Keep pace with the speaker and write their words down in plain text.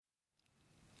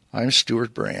I'm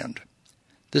Stuart Brand.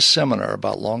 This seminar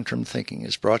about long-term thinking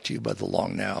is brought to you by the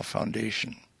Long Now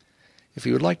Foundation. If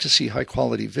you would like to see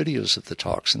high-quality videos of the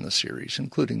talks in the series,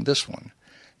 including this one,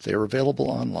 they are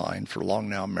available online for Long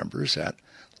Now members at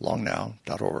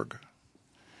longnow.org.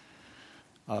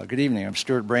 Good evening. I'm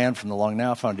Stuart Brand from the Long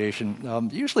Now Foundation.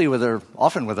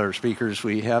 Often with our speakers,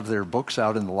 we have their books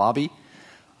out in the lobby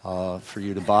for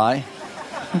you to buy.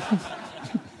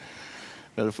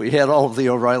 But if we had all of the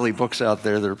O'Reilly books out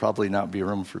there, there'd probably not be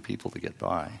room for people to get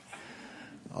by.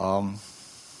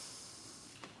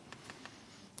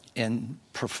 And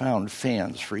profound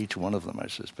fans for each one of them, I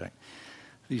suspect.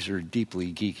 These are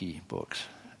deeply geeky books.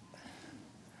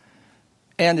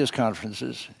 And his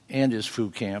conferences, and his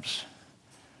food camps,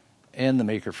 and the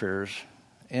Maker Fairs,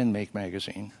 and Make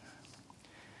Magazine.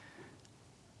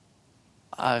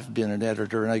 I've been an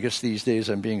editor, and I guess these days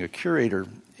I'm being a curator.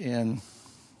 And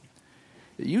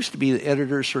it used to be the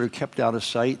editor sort of kept out of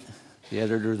sight. The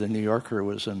editor of the New Yorker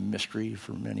was a mystery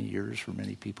for many years for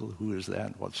many people. Who is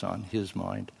that? What's on his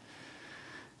mind?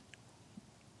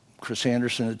 Chris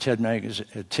Anderson at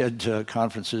TED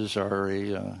conferences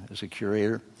is a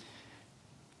curator.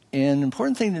 And an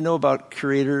important thing to know about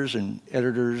curators and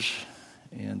editors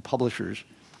and publishers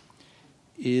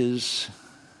is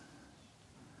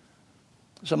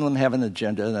some of them have an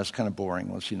agenda, and that's kind of boring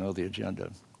once you know the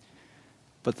agenda.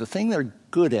 But the thing they're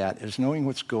good at is knowing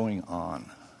what's going on.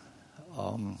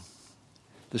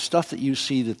 The stuff that you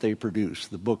see that they produce,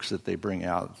 the books that they bring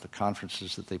out, the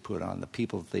conferences that they put on, the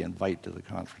people that they invite to the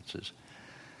conferences,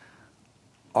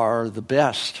 are the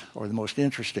best or the most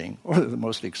interesting or the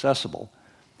most accessible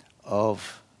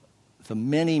of the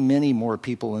many, many more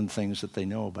people and things that they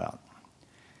know about.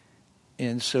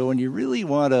 And so when you really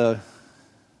want a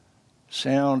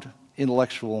sound,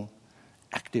 intellectual,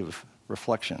 active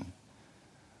reflection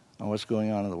on what's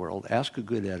going on in the world, ask a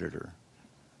good editor,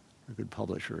 a good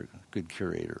publisher, a good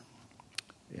curator.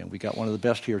 And we got one of the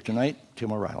best here tonight,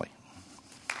 Tim O'Reilly.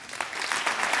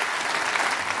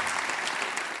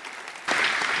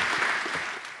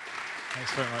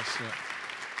 Thanks very much.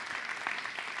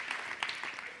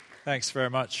 Thanks very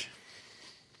much.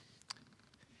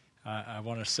 I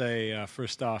want to say,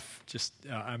 first off,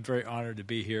 I'm very honored to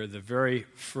be here. The very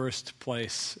first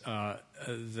place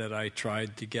that I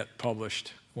tried to get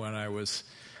published when I was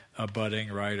a budding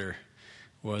writer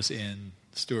was in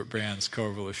Stuart Brand's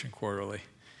Co-Revolution Quarterly.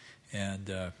 And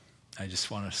I just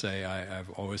want to say I've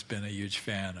always been a huge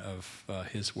fan of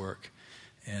his work,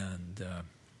 and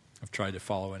I've tried to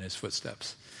follow in his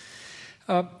footsteps.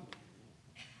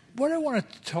 What I want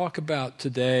to talk about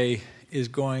today is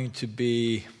going to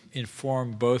be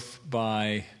informed both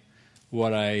by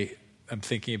what I am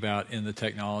thinking about in the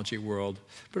technology world,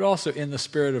 but also in the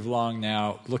spirit of Long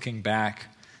Now, looking back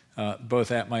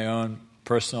both at my own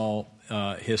personal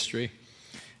history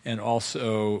and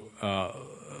also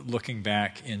looking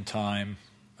back in time.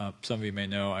 Some of you may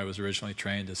know I was originally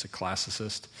trained as a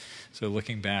classicist, so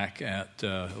looking back at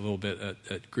a little bit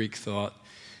at Greek thought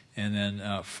and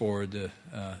then forward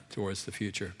towards the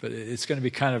future. But it's going to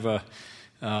be kind of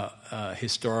a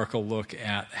historical look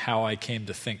at how I came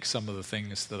to think some of the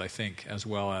things that I think, as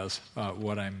well as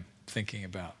what I'm thinking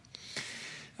about.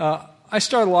 I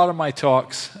start a lot of my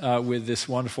talks with this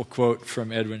wonderful quote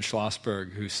from Edwin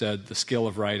Schlossberg, who said, "The skill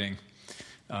of writing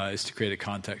is to create a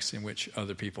context in which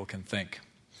other people can think."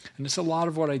 And it's a lot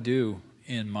of what I do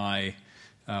in my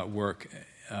work,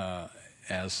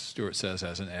 as Stuart says,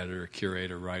 as an editor,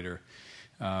 curator, writer.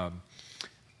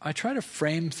 I try to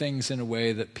frame things in a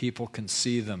way that people can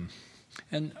see them.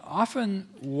 And often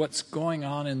what's going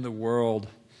on in the world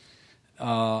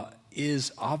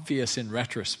is obvious in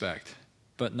retrospect,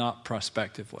 but not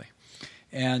prospectively.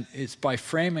 And it's by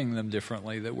framing them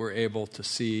differently that we're able to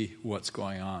see what's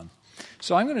going on.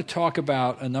 So I'm going to talk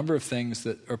about a number of things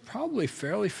that are probably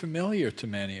fairly familiar to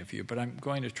many of you, but I'm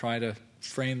going to try to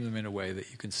frame them in a way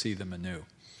that you can see them anew.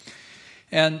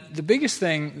 And the biggest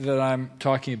thing that I'm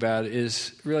talking about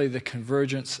is really the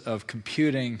convergence of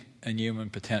computing and human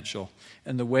potential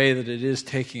and the way that it is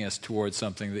taking us towards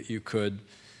something that you could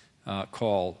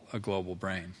call a global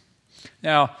brain.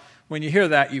 Now, when you hear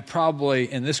that,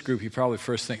 in this group, you probably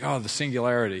first think, oh, the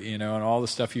singularity, and all the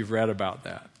stuff you've read about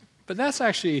that. But that's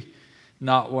actually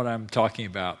not what I'm talking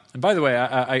about. And by the way,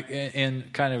 I in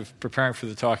kind of preparing for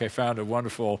the talk, I found a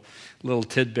wonderful little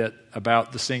tidbit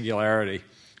about the singularity.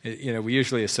 We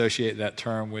usually associate that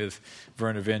term with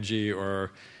Vernor Vinge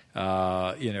or,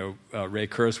 Ray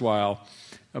Kurzweil.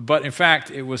 But in fact,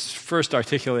 it was first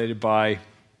articulated by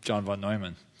John von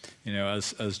Neumann.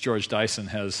 As George Dyson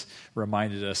has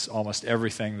reminded us, almost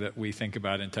everything that we think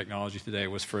about in technology today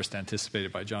was first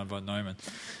anticipated by John von Neumann.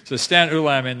 So Stan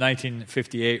Ulam in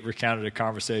 1958 recounted a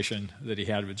conversation that he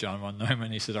had with John von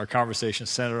Neumann. He said, "Our conversation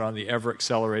centered on the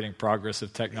ever-accelerating progress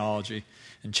of technology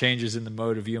and changes in the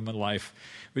mode of human life,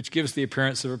 which gives the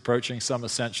appearance of approaching some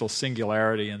essential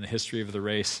singularity in the history of the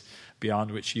race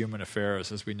beyond which human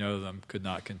affairs, as we know them, could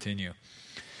not continue."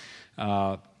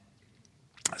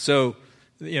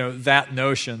 That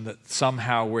notion that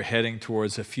somehow we're heading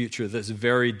towards a future that's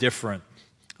very different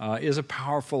is a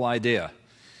powerful idea.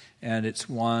 And it's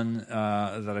one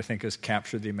that I think has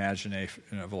captured the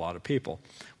imagination of a lot of people.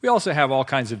 We also have all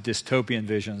kinds of dystopian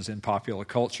visions in popular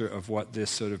culture of what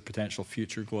this sort of potential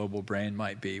future global brain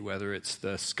might be, whether it's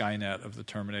the Skynet of the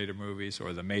Terminator movies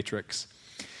or the Matrix.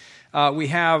 We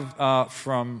have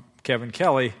from Kevin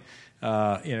Kelly,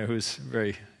 who's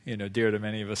very dear to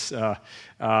many of us,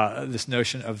 this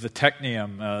notion of the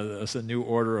technium as a new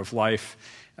order of life.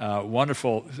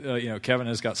 Wonderful, Kevin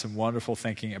has got some wonderful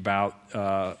thinking about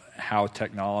how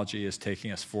technology is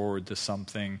taking us forward to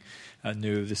something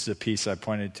new. This is a piece I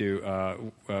pointed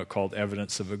to called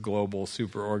 "Evidence of a Global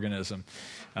Superorganism,"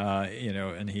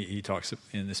 and he talks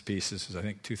in this piece. This was, I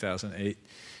think, 2008.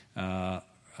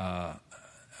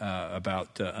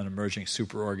 About an emerging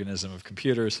superorganism of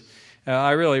computers.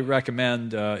 I really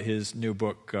recommend his new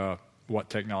book, What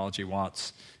Technology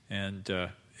Wants, and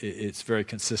it's very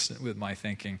consistent with my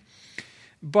thinking.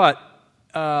 But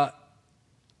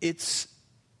it's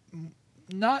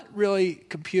not really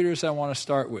computers I want to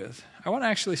start with. I want to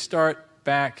actually start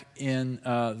back in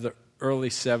the early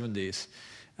 70s.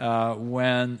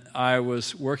 When I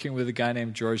was working with a guy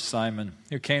named George Simon,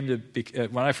 who came to be,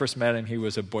 when I first met him, he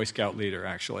was a Boy Scout leader,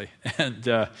 actually.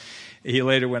 And he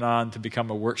later went on to become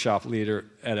a workshop leader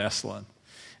at Esalen.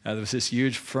 There was this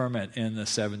huge ferment in the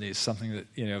 70s, something that,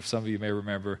 if some of you may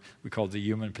remember, we called the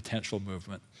Human Potential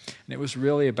Movement. And it was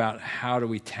really about how do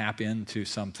we tap into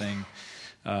something,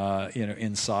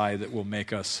 inside that will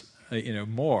make us,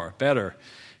 more, better.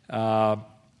 I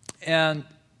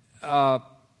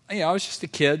was just a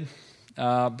kid,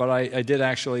 but I did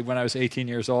actually, when I was 18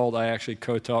 years old, I actually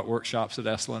co-taught workshops at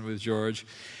Esalen with George.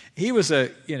 He was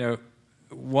a,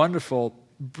 wonderful,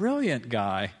 brilliant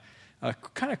guy,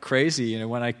 kind of crazy.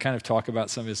 When I kind of talk about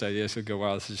some of his ideas, I go,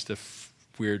 wow, this is just a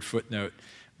weird footnote.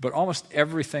 But almost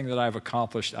everything that I've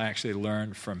accomplished, I actually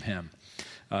learned from him.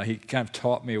 He kind of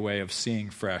taught me a way of seeing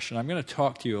fresh. And I'm going to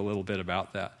talk to you a little bit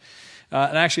about that.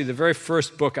 And actually, the very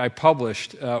first book I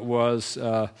published was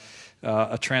a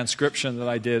transcription that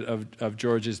I did of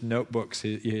George's notebooks.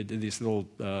 He did these little,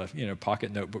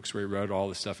 pocket notebooks where he wrote all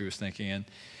the stuff he was thinking in.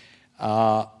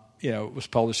 It was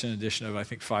published in an edition of, I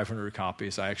think, 500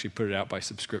 copies. I actually put it out by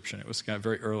subscription. It was kind of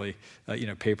very early,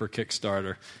 paper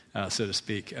Kickstarter, so to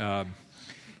speak.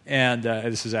 And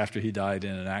this is after he died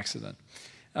in an accident.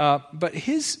 But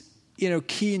his,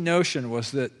 key notion was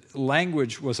that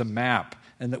language was a map,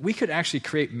 and that we could actually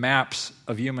create maps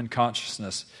of human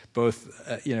consciousness, both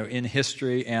in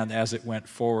history and as it went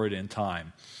forward in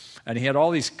time. And he had all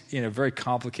these very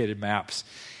complicated maps.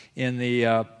 In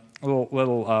the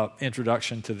little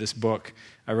introduction to this book,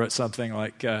 I wrote something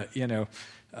like,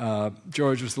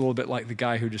 George was a little bit like the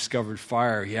guy who discovered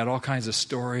fire. He had all kinds of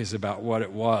stories about what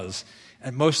it was,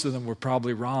 and most of them were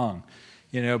probably wrong.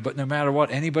 But no matter what,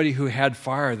 anybody who had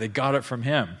fire, they got it from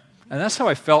him. And that's how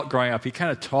I felt growing up. He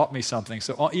kind of taught me something.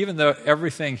 So even though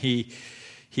everything he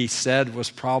said was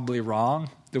probably wrong,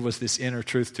 there was this inner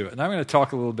truth to it. And I'm going to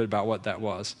talk a little bit about what that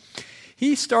was.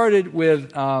 He started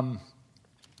with a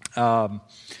guy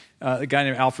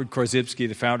named Alfred Korzybski,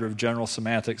 the founder of General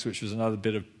Semantics, which was another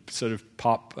bit of sort of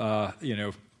pop, kind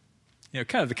of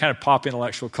the kind of pop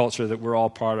intellectual culture that we're all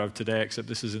part of today, except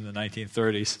this is in the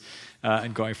 1930s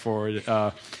and going forward.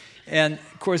 And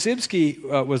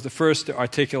Korzybski was the first to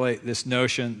articulate this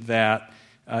notion that,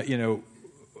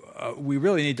 we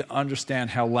really need to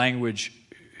understand how language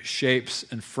shapes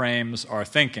and frames our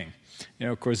thinking.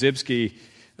 Korzybski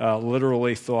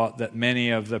literally thought that many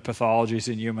of the pathologies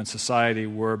in human society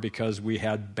were because we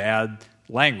had bad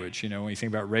language. When you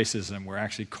think about racism, we're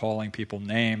actually calling people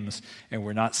names, and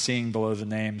we're not seeing below the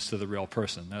names to the real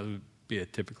person. That would be a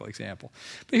typical example.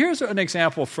 But here's an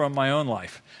example from my own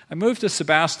life. I moved to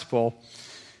Sebastopol,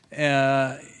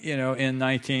 in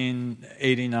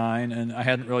 1989, and I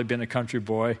hadn't really been a country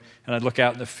boy, and I'd look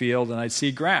out in the field and I'd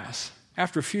see grass.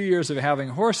 After a few years of having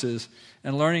horses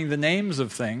and learning the names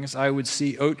of things, I would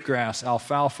see oat grass,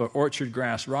 alfalfa, orchard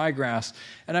grass, ryegrass,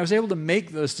 and I was able to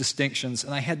make those distinctions,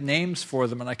 and I had names for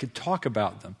them, and I could talk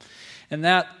about them. And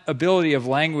that ability of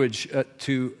language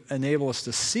to enable us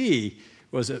to see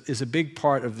is a big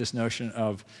part of this notion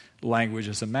of language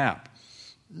as a map.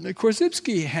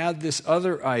 Korzybski had this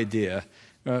other idea.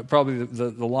 Probably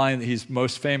the line that he's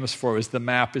most famous for is, the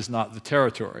map is not the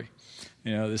territory.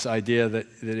 This idea that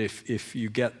if you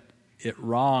get it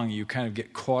wrong, you kind of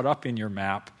get caught up in your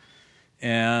map,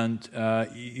 and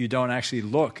you don't actually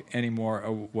look anymore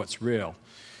at what's real.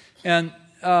 And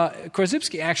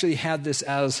Korzybski actually had this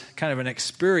as kind of an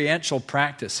experiential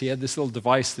practice. He had this little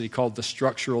device that he called the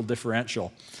structural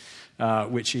differential,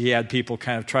 which he had people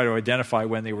kind of try to identify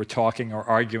when they were talking or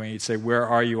arguing. He'd say, where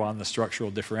are you on the structural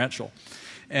differential?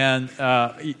 And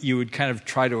you would kind of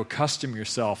try to accustom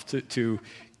yourself to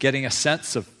getting a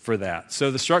sense for that. So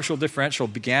the structural differential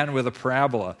began with a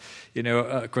parabola.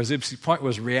 Korzybski's point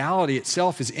was reality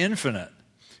itself is infinite,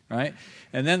 right?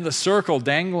 And then the circle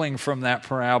dangling from that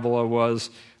parabola was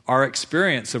our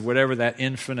experience of whatever that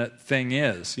infinite thing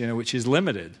is, which is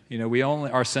limited.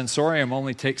 Our sensorium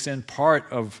only takes in part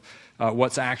of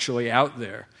what's actually out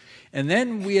there. And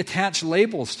then we attach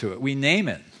labels to it. We name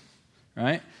it,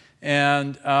 right?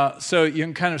 And so you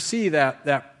can kind of see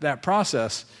that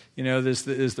process. There's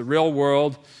the real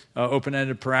world,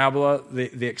 open-ended parabola,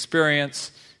 the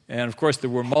experience, and of course there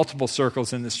were multiple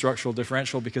circles in the structural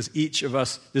differential because each of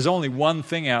us, there's only one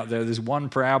thing out there, there's one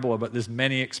parabola, but there's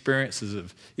many experiences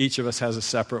of each of us has a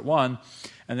separate one.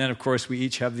 And then of course we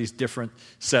each have these different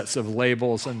sets of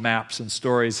labels and maps and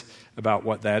stories about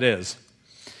what that is.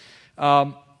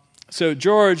 So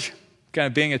George, kind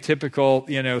of being a typical,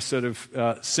 sort of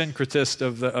syncretist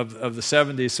of the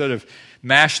 70s, sort of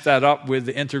mashed that up with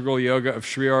the integral yoga of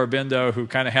Sri Aurobindo, who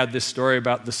kind of had this story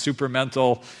about the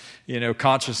supramental,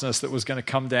 consciousness that was going to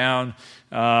come down,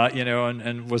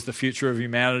 and was the future of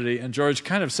humanity. And George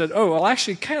kind of said, oh, well,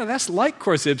 actually, kind of that's like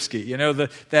Korzybski,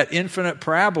 that infinite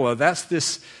parabola, that's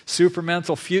this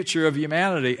supramental future of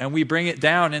humanity, and we bring it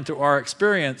down into our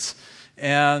experience.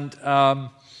 And, I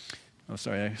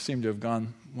seem to have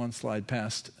gone one slide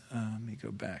past. Let me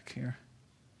go back here.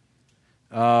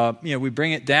 We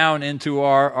bring it down into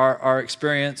our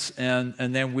experience, and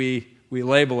then we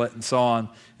label it and so on,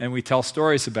 and we tell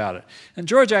stories about it. And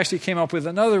George actually came up with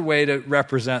another way to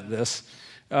represent this,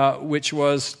 which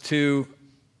was to...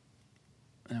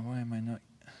 why am I not...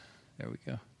 There we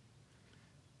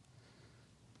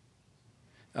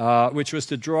go. Which was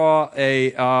to draw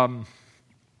a...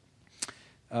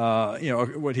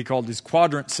 what he called his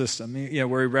quadrant system,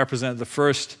 where he represented the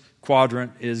first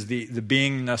quadrant is the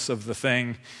beingness of the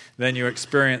thing, then you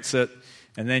experience it,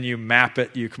 and then you map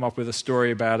it, you come up with a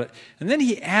story about it. And then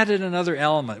he added another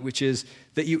element, which is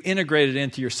that you integrate it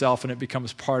into yourself and it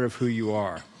becomes part of who you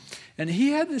are. And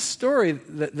he had this story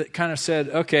that kind of said,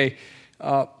 okay,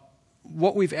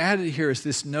 what we've added here is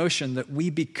this notion that we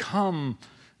become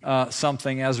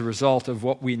something as a result of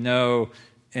what we know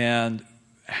and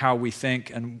how we think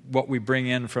and what we bring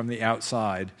in from the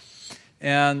outside.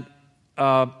 And,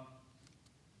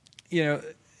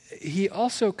 he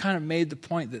also kind of made the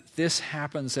point that this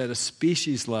happens at a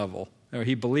species level, or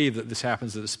he believed that this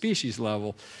happens at a species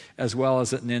level as well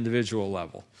as at an individual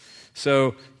level.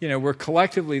 So, we're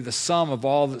collectively the sum of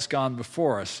all that's gone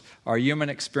before us, our human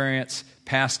experience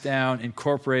passed down,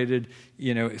 incorporated,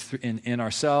 in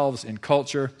ourselves, in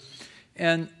culture.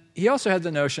 And he also had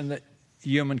the notion that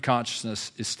human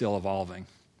consciousness is still evolving.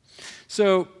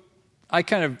 So I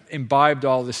kind of imbibed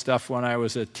all this stuff when I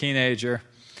was a teenager,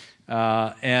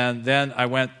 and then I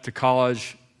went to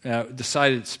college,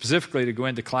 decided specifically to go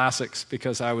into classics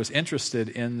because I was interested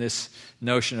in this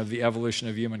notion of the evolution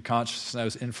of human consciousness. I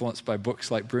was influenced by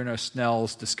books like Bruno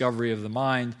Snell's Discovery of the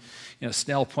Mind.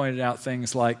 Snell pointed out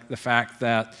things like the fact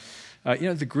that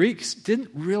the Greeks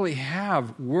didn't really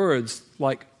have words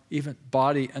like even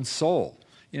body and soul.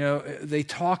 They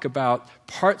talk about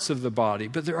parts of the body,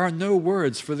 but there are no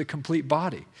words for the complete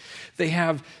body. They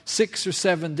have 6 or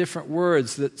 7 different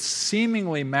words that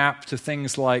seemingly map to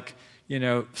things like,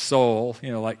 soul,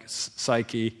 like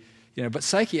psyche. But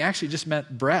psyche actually just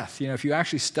meant breath. If you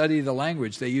actually study the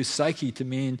language, they use psyche to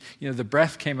mean, the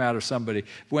breath came out of somebody.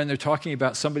 When they're talking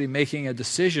about somebody making a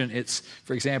decision, it's,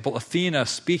 for example, Athena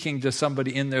speaking to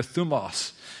somebody in their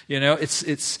thumos.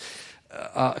 It's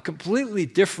a completely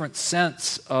different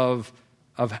sense of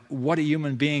what a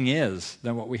human being is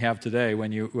than what we have today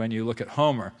when you look at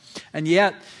Homer. And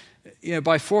yet,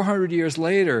 by 400 years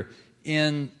later,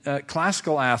 in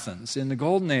classical Athens, in the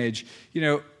Golden Age,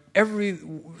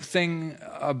 everything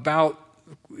about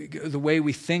the way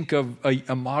we think of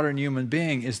a modern human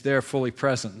being is there fully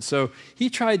present. So he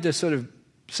tried to sort of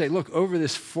say, look, over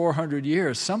this 400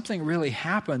 years, something really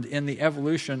happened in the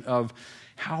evolution of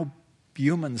how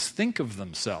humans think of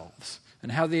themselves.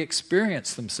 and how they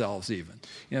experience themselves even.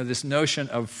 This notion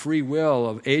of free will,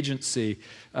 of agency,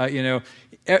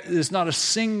 there's not a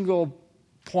single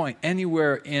point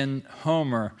anywhere in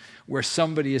Homer where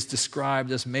somebody is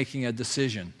described as making a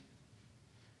decision.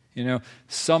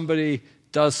 Somebody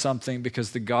does something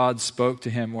because the god spoke to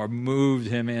him or moved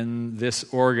him in this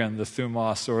organ, the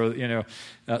thumos, or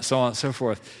so on and so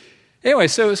forth. Anyway,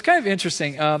 so it's kind of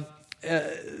interesting.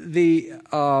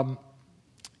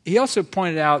 He also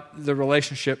pointed out the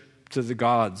relationship to the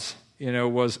gods,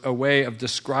 was a way of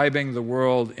describing the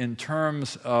world in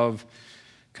terms of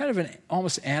kind of an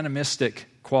almost animistic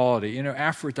quality.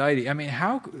 Aphrodite,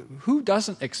 who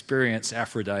doesn't experience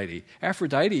Aphrodite?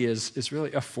 Aphrodite is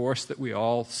really a force that we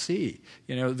all see.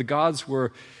 The gods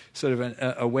were sort of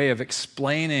a way of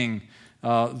explaining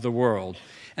the world.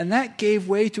 And that gave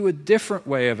way to a different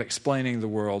way of explaining the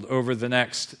world over the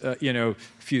next,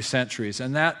 few centuries.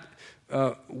 And that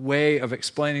way of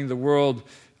explaining the world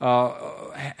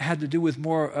had to do with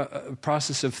more a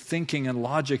process of thinking and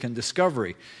logic and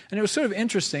discovery. And it was sort of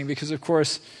interesting because, of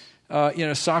course,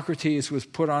 Socrates was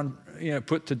put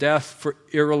to death for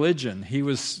irreligion. He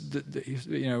was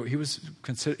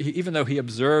considered, even though he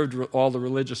observed all the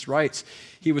religious rites,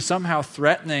 he was somehow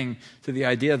threatening to the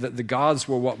idea that the gods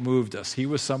were what moved us. He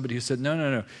was somebody who said,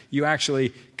 no, you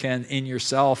actually can in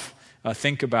yourself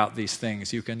think about these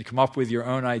things. You can come up with your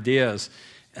own ideas.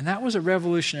 And that was a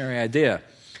revolutionary idea.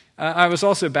 I was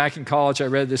also back in college, I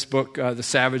read this book, The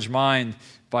Savage Mind,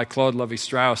 by Claude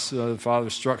Lévi-Strauss, the father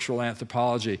of structural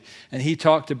anthropology. And he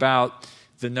talked about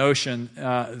the notion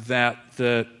that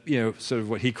sort of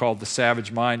what he called the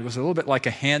savage mind was a little bit like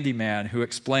a handyman who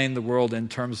explained the world in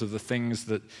terms of the things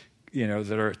that,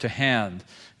 that are to hand.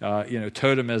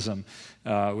 Totemism,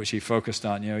 which he focused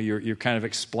on. You're kind of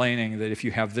explaining that if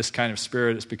you have this kind of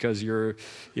spirit, it's because you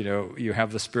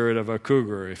have the spirit of a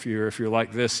cougar. If you're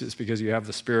like this, it's because you have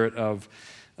the spirit of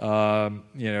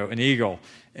an eagle.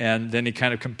 And then he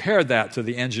kind of compared that to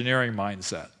the engineering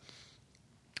mindset.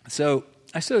 So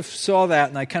I sort of saw that,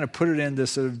 and I kind of put it into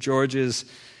sort of George's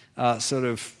sort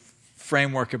of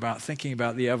framework about thinking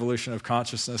about the evolution of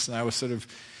consciousness, and I was sort of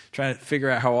trying to figure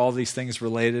out how all these things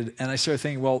related. And I started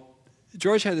thinking, well,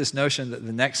 George had this notion that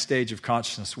the next stage of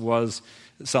consciousness was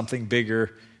something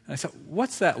bigger. And I thought,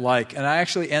 what's that like? And I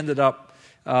actually ended up,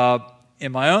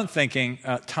 in my own thinking,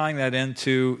 tying that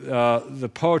into the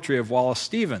poetry of Wallace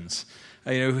Stevens,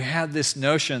 who had this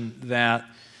notion that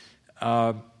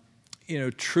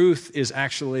truth is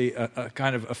actually a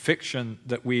kind of a fiction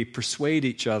that we persuade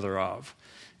each other of,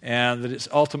 and that it's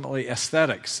ultimately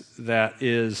aesthetics that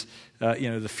is,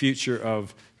 the future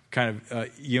of kind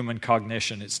of human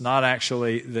cognition. It's not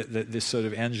actually this sort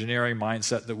of engineering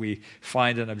mindset that we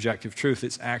find in objective truth.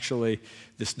 It's actually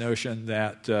this notion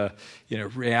that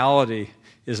reality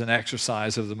is an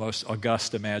exercise of the most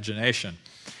august imagination.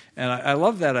 And I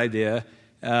love that idea,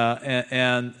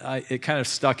 and it kind of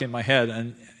stuck in my head,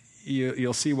 and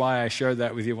you'll see why I shared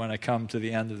that with you when I come to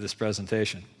the end of this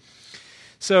presentation.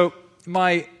 So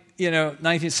my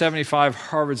 1975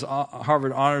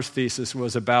 Harvard honors thesis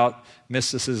was about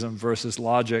mysticism versus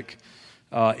logic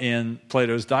in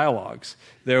Plato's dialogues.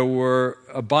 There were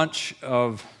a bunch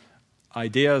of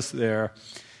ideas there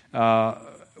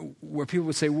where people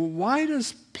would say, well, why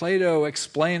does Plato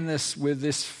explain this with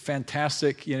this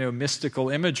fantastic, mystical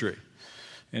imagery?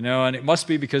 And it must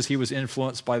be because he was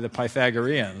influenced by the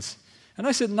Pythagoreans. And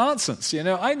I said, nonsense.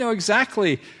 I know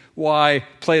exactly why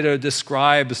Plato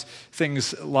describes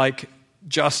things like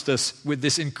justice with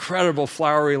this incredible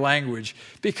flowery language.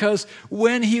 Because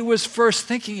when he was first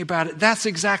thinking about it, that's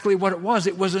exactly what it was.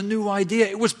 It was a new idea.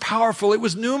 It was powerful. It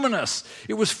was numinous.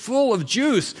 It was full of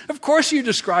juice. Of course you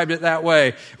described it that way.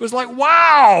 It was like,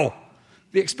 wow!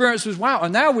 The experience was wow.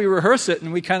 And now we rehearse it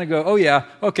and we kind of go, oh yeah,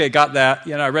 okay, got that.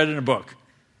 I read it in a book.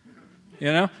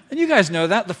 And you guys know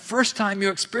that. The first time you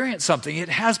experience something, it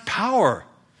has power.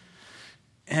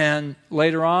 And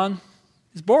later on,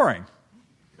 it's boring,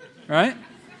 right?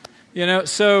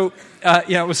 So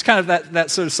it was kind of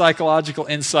that sort of psychological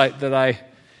insight that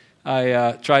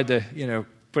I tried to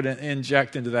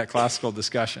inject into that classical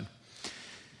discussion.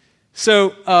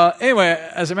 So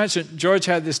anyway, as I mentioned, George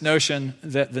had this notion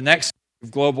that the next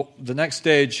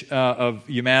stage of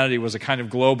humanity was a kind of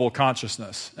global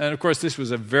consciousness. And of course, this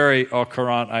was a very au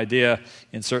courant idea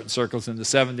in certain circles in the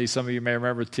 70s. Some of you may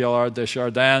remember Teilhard de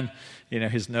Chardin,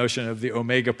 his notion of the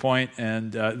omega point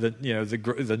and the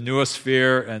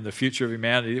noosphere and the future of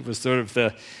humanity. It was sort of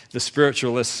the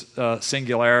spiritualist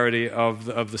singularity of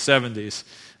the 70s.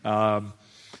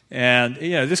 And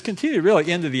this continued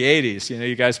really into the 80s.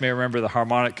 You guys may remember the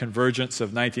harmonic convergence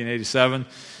of 1987.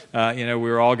 We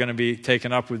were all going to be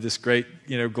taken up with this great,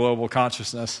 global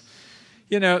consciousness.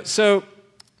 So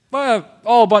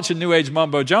all a bunch of New Age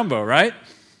mumbo jumbo, right?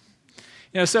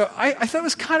 So I thought it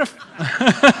was kind of...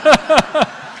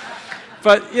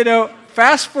 But,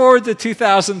 fast forward to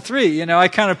 2003, I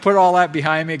kind of put all that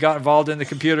behind me, got involved in the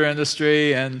computer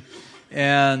industry and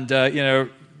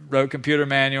wrote computer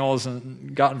manuals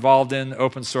and got involved in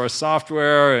open source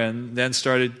software and then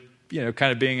started,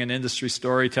 kind of being an industry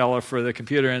storyteller for the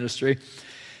computer industry.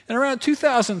 And around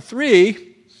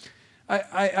 2003,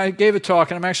 I gave a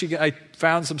talk, and I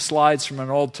found some slides from an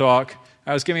old talk.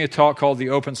 I was giving a talk called The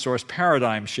Open Source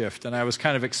Paradigm Shift, and I was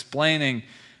kind of explaining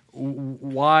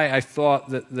why I thought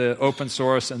that the open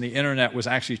source and the internet was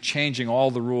actually changing all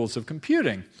the rules of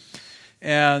computing.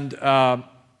 And,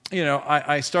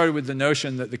 I started with the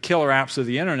notion that the killer apps of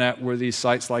the internet were these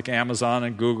sites like Amazon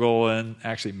and Google and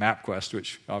actually MapQuest,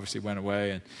 which obviously went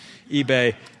away, and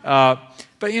eBay.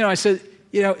 But I said,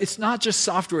 it's not just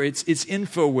software, it's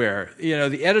infoware.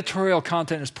 The editorial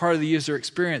content is part of the user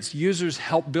experience. Users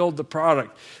help build the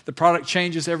product. The product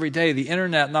changes every day. The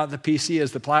internet, not the PC,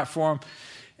 as the platform.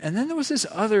 And then there was this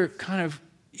other kind of,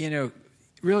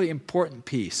 really important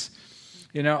piece.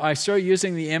 I started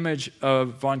using the image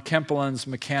of von Kempelen's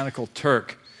Mechanical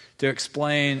Turk to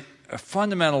explain a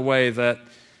fundamental way that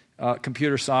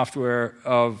computer software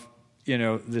of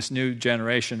this new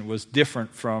generation was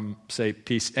different from, say,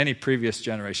 any previous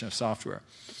generation of software.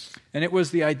 And it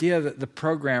was the idea that the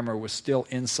programmer was still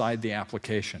inside the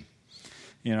application.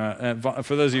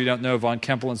 For those of you who don't know, von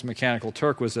Kempelen's Mechanical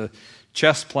Turk was a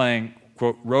chess-playing,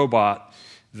 quote, robot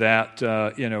that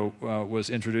was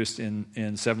introduced in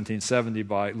 1770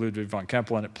 by Ludwig von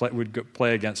Kempelen. It would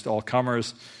play against all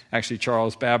comers. Actually,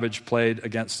 Charles Babbage played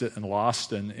against it and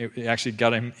lost, and it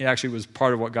actually was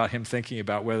part of what got him thinking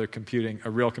about whether a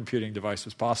real computing device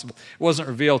was possible. It wasn't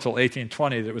revealed until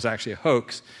 1820 that it was actually a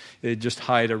hoax. They'd just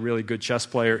hide a really good chess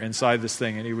player inside this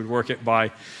thing, and he would work it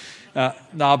by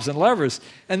knobs and levers.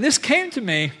 And this came to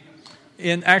me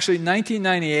in actually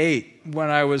 1998 when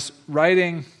I was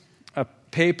writing a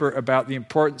paper about the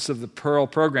importance of the Perl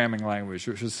programming language,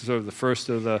 which was sort of the first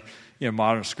of the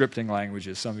modern scripting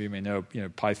languages. Some of you may know,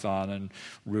 Python and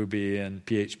Ruby and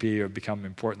PHP have become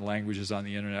important languages on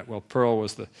the internet. Well, Perl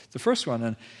was the first one.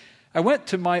 And I went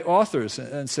to my authors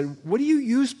and said, what do you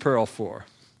use Perl for?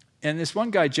 And this one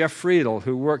guy, Jeff Friedel,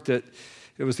 who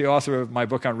was the author of my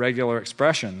book on regular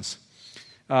expressions,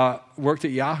 worked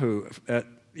at Yahoo at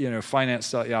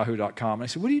finance.yahoo.com. And I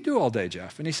said, what do you do all day,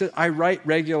 Jeff? And he said, I write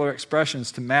regular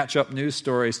expressions to match up news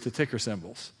stories to ticker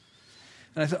symbols.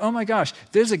 And I thought, oh my gosh,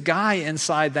 there's a guy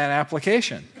inside that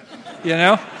application,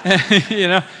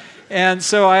 And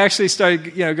so I actually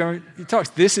started, going, he talks,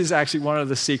 this is actually one of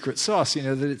the secret sauce,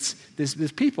 that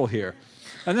there's people here.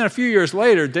 And then a few years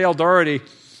later, Dale Doherty,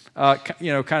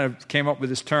 kind of came up with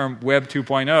this term, Web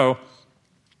 2.0,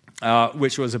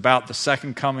 which was about the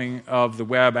second coming of the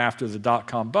web after the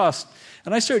dot-com bust.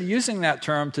 And I started using that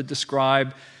term to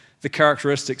describe the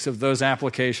characteristics of those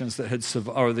applications that had,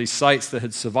 or these sites that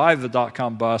had survived the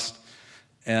dot-com bust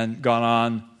and gone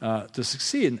on to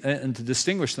succeed, and to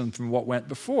distinguish them from what went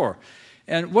before.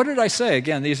 And what did I say?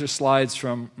 Again, these are slides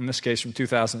from, in this case, from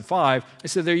 2005. I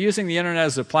said they're using the internet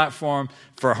as a platform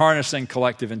for harnessing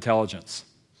collective intelligence.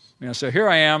 So here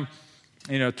I am,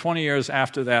 20 years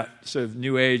after that sort of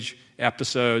New Age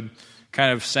episode,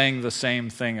 kind of saying the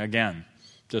same thing again,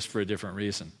 just for a different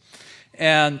reason.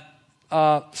 And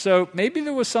so maybe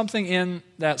there was something in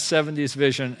that 70s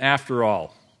vision after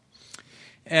all.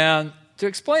 And to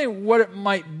explain what it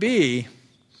might be,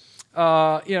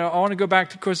 I want to go back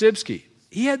to Korzybski.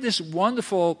 He had this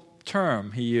wonderful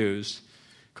term he used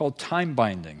called time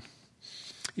binding.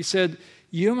 He said,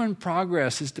 human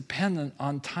progress is dependent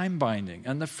on time binding.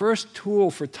 And the first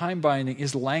tool for time binding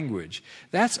is language.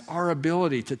 That's our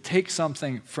ability to take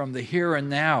something from the here and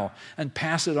now and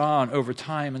pass it on over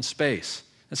time and space.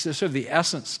 That's sort of the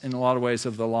essence, in a lot of ways,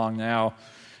 of the long now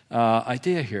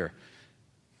idea here.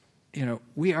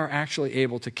 We are actually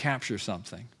able to capture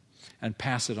something and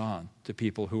pass it on to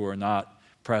people who are not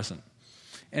present.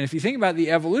 And if you think about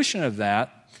the evolution of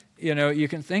that, you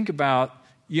can think about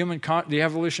the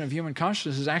evolution of human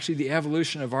consciousness is actually the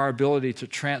evolution of our ability to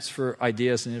transfer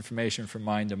ideas and information from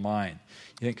mind to mind.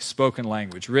 You think spoken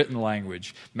language, written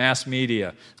language, mass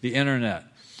media, the internet.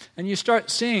 And you start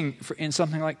seeing, in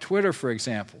something like Twitter, for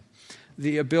example,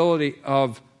 the ability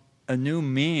of a new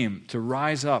meme to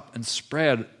rise up and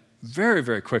spread very,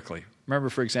 very quickly. Remember,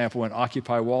 for example, when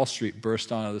Occupy Wall Street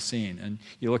burst onto the scene, and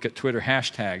you look at Twitter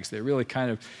hashtags, they're really kind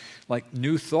of like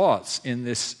new thoughts in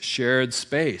this shared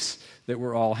space that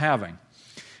we're all having.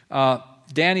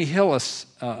 Danny Hillis,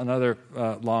 another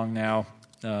Long Now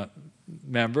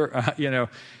member,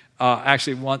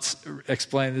 actually once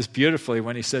explained this beautifully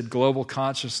when he said global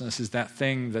consciousness is that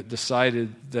thing that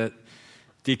decided that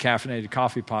decaffeinated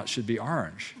coffee pots should be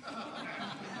orange.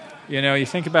 You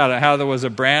think about it, how there was a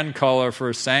brand color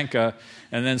for Sanka,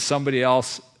 and then somebody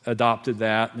else adopted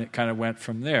that, and it kind of went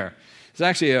from there. There's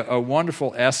actually a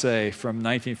wonderful essay from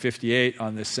 1958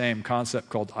 on this same concept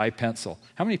called iPencil.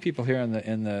 How many people here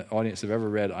in the audience have ever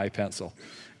read iPencil?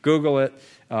 Google it.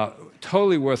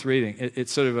 Totally worth reading.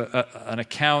 It's sort of an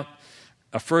account,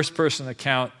 a first-person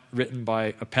account written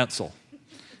by a pencil.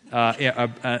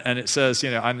 And it says,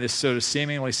 I'm this sort of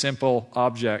seemingly simple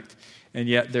object, and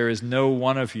yet there is no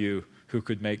one of you who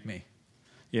could make me.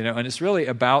 And it's really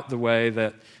about the way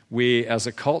that we as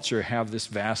a culture have this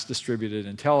vast distributed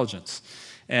intelligence.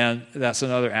 And that's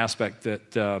another aspect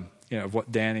that, of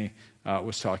what Danny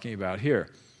was talking about here.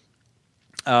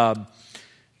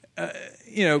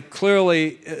 Clearly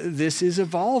this is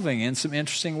evolving in some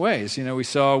interesting ways. We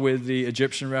saw with the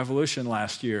Egyptian revolution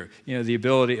last year, the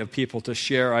ability of people to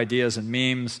share ideas and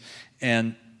memes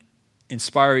and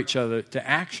inspire each other to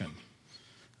action.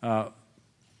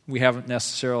 We haven't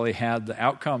necessarily had the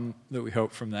outcome that we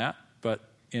hoped from that, but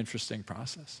interesting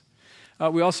process.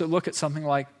 We also look at something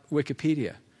like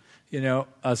Wikipedia,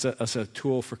 as a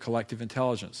tool for collective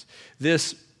intelligence.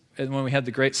 And when we had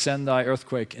the great Sendai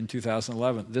earthquake in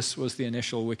 2011, this was the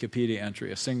initial Wikipedia entry,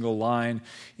 a single line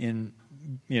in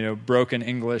broken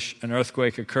English. An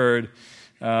earthquake occurred,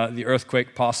 the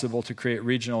earthquake possible to create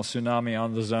regional tsunami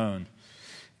on the zone.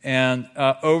 And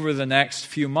over the next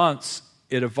few months,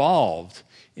 it evolved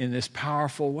in this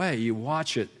powerful way. You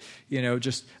watch it,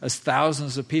 just as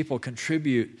thousands of people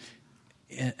contribute,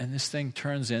 and this thing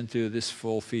turns into this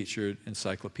full-featured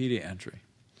encyclopedia entry.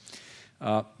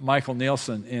 Michael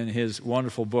Nielsen, in his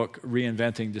wonderful book,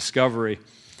 Reinventing Discovery,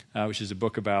 which is a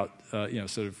book about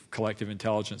sort of collective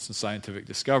intelligence and scientific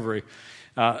discovery,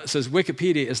 says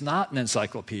Wikipedia is not an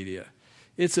encyclopedia.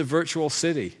 It's a virtual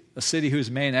city, a city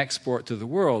whose main export to the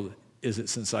world is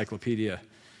its encyclopedia,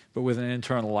 but with an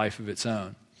internal life of its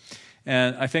own.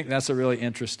 And I think that's a really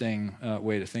interesting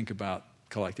way to think about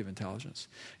collective intelligence.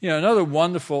 Another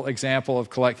wonderful example of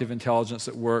collective intelligence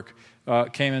at work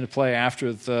came into play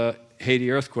after the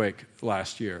Haiti earthquake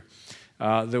last year.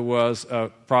 There was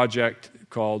a project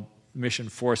called Mission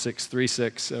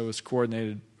 4636. It was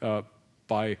coordinated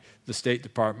by the State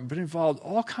Department, but involved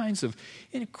all kinds of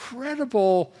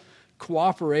incredible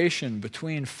cooperation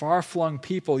between far-flung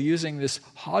people using this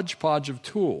hodgepodge of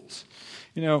tools.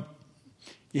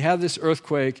 You have this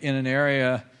earthquake in an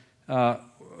area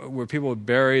where people are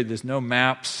buried. There's no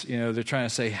maps. They're trying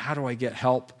to say, how do I get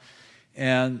help?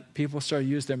 And people started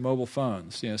to use their mobile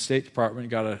phones. State Department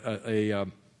got a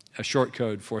short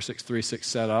code 4636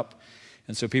 set up,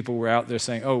 and so people were out there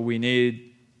saying, "Oh, we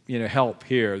need help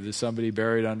here. There's somebody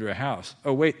buried under a house.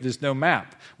 Oh, wait, there's no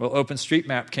map." Well,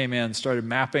 OpenStreetMap came in, started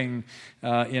mapping,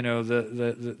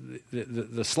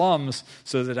 the slums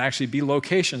so that actually be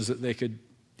locations that they could,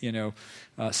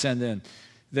 send in.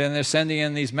 Then they're sending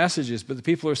in these messages, but the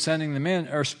people who are sending them in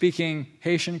are speaking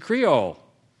Haitian Creole.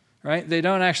 Right? They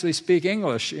don't actually speak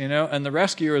English, and the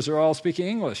rescuers are all speaking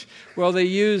English. Well, they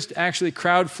used actually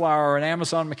Crowdflower and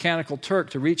Amazon Mechanical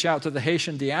Turk to reach out to the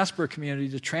Haitian diaspora community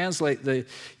to translate the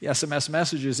SMS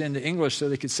messages into English so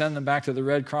they could send them back to the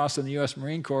Red Cross and the U.S.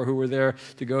 Marine Corps, who were there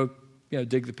to go,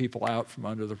 dig the people out from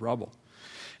under the rubble.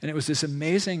 And it was this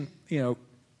amazing,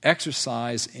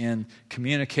 exercise in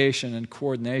communication and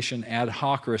coordination,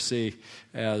 adhocracy,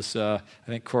 as I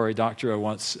think Cory Doctorow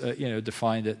once,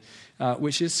 defined it.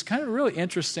 Which is kind of a really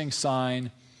interesting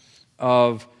sign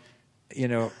of,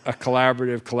 a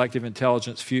collaborative, collective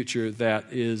intelligence future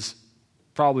that is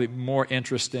probably more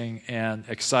interesting and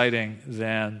exciting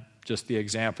than just the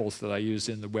examples that I used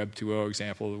in the Web 2.0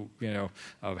 example,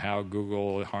 of how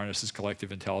Google harnesses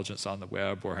collective intelligence on the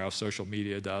web or how social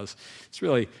media does. It's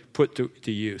really put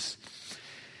to use.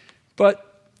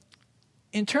 But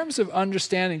in terms of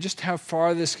understanding just how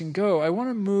far this can go, I want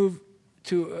to move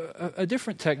to a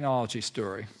different technology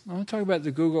story. I want to talk about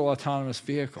the Google autonomous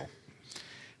vehicle.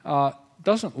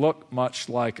 Doesn't look much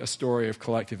like a story of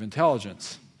collective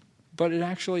intelligence, but it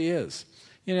actually is.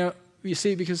 You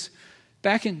see, because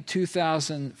back in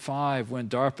 2005, when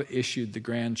DARPA issued the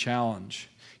Grand Challenge,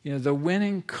 the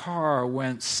winning car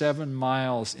went 7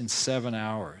 miles in 7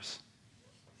 hours,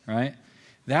 right?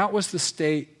 That was the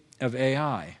state of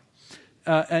AI.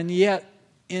 And yet,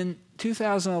 in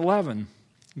 2011,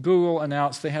 Google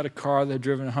announced they had a car that had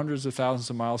driven hundreds of thousands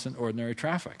of miles in ordinary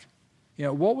traffic.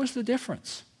 What was the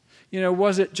difference?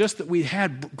 Was it just that we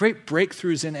had great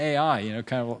breakthroughs in AI,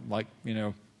 kind of like,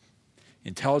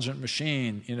 intelligent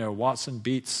machine, Watson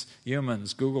beats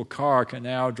humans, Google car can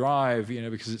now drive,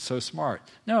 because it's so smart.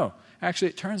 No, actually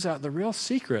it turns out the real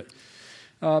secret,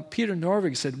 Peter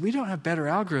Norvig said, we don't have better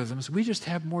algorithms, we just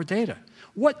have more data.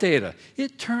 What data?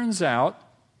 It turns out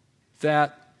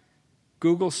that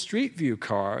Google Street View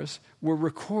cars were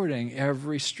recording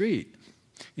every street.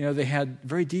 They had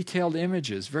very detailed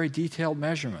images, very detailed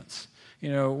measurements.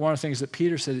 One of the things that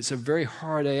Peter said, it's a very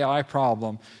hard AI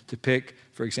problem to pick,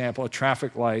 for example, a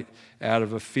traffic light out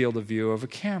of a field of view of a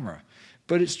camera.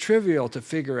 But it's trivial to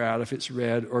figure out if it's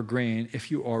red or green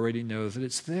if you already know that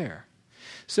it's there.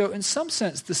 So in some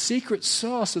sense, the secret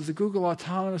sauce of the Google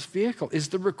autonomous vehicle is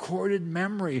the recorded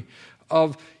memory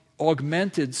of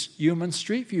augmented human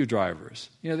Street View drivers.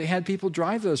 They had people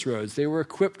drive those roads. They were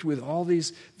equipped with all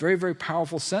these very, very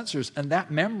powerful sensors, and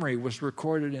that memory was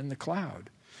recorded in the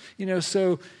cloud.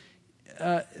 So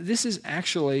this is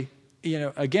actually,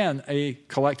 again, a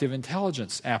collective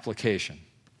intelligence application.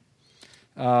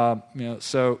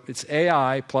 So it's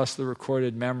AI plus the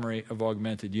recorded memory of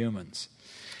augmented humans.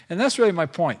 And that's really my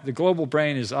point. The global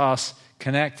brain is us,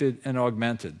 connected and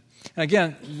augmented. And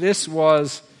again, this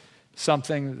was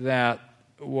something that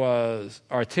was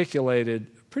articulated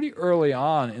pretty early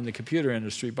on in the computer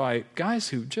industry by guys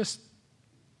who just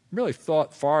really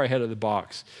thought far ahead of the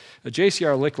box.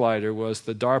 J.C.R. Licklider was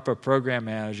the DARPA program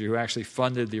manager who actually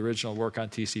funded the original work on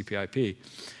TCP/IP.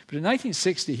 But in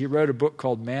 1960, he wrote a book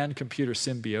called Man-Computer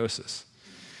Symbiosis.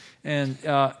 And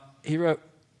he wrote,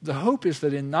 the hope is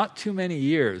that in not too many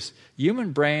years,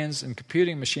 human brains and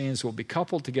computing machines will be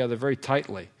coupled together very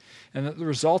tightly, and that the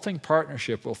resulting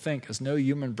partnership will think as no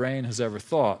human brain has ever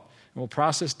thought, and will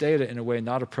process data in a way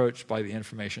not approached by the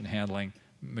information handling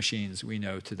machines we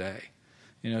know today.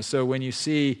 So when you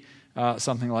see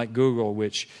something like Google,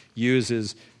 which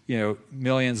uses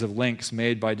millions of links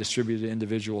made by distributed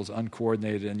individuals,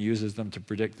 uncoordinated, and uses them to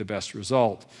predict the best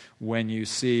result, when you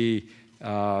see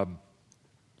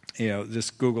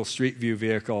this Google Street View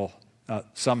vehicle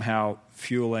somehow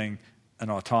fueling an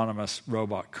autonomous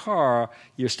robot car,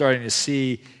 you're starting to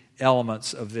see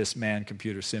elements of this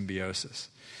man-computer symbiosis.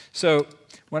 So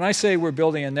when I say we're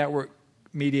building a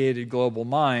network-mediated global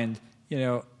mind,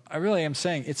 I really am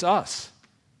saying it's us,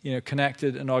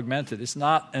 connected and augmented. It's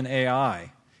not an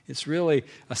AI. It's really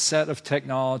a set of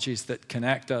technologies that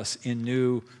connect us in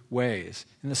new ways.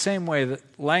 In the same way that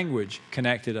language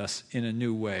connected us in a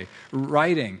new way,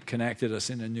 writing connected us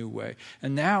in a new way.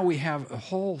 And now we have a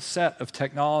whole set of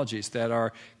technologies that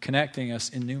are connecting us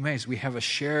in new ways. We have a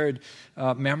shared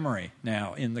memory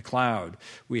now in the cloud.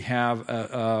 We have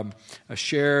a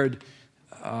shared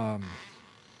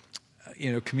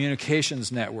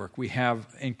communications network. We have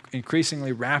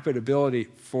increasingly rapid ability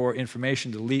for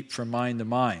information to leap from mind to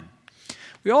mind.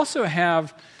 We also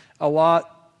have a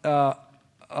lot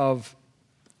of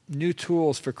new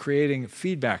tools for creating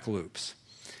feedback loops.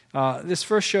 This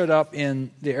first showed up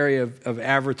in the area of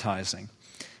advertising.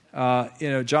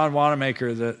 John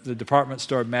Wanamaker, the department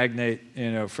store magnate,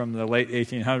 from the late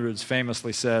 1800s,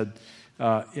 famously said,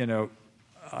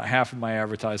 half of my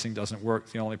advertising doesn't work.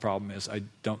 The only problem is I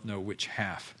don't know which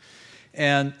half.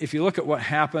 And if you look at what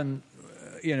happened,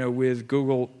 with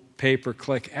Google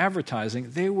pay-per-click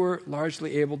advertising, they were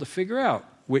largely able to figure out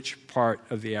which part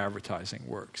of the advertising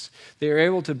works. They were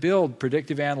able to build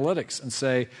predictive analytics and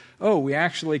say, oh, we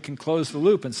actually can close the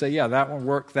loop and say, yeah, that one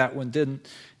worked, that one didn't.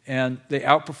 And they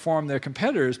outperformed their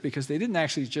competitors because they didn't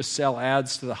actually just sell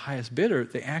ads to the highest bidder.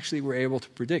 They actually were able to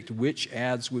predict which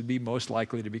ads would be most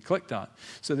likely to be clicked on.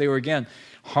 So they were, again,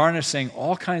 harnessing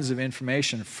all kinds of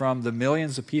information from the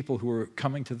millions of people who were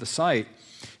coming to the site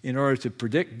in order to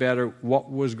predict better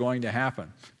what was going to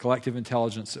happen. Collective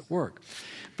intelligence at work.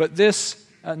 But this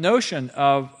notion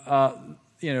of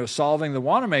solving the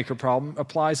Wanamaker problem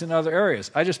applies in other areas.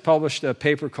 I just published a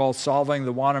paper called Solving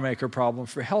the Wanamaker Problem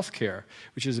for Healthcare,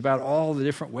 which is about all the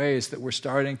different ways that we're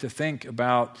starting to think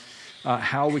about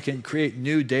how we can create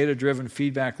new data-driven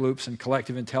feedback loops and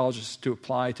collective intelligence to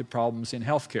apply to problems in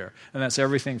healthcare. And that's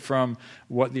everything from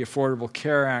what the Affordable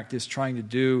Care Act is trying to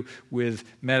do with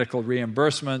medical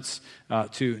reimbursements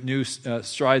to new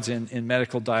strides in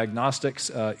medical diagnostics.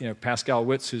 Pascal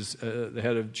Witz, who's the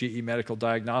head of GE Medical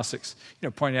Diagnostics,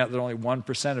 pointed out that only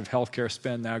 1% of healthcare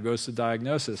spend now goes to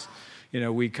diagnosis.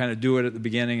 We kind of do it at the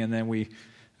beginning and then we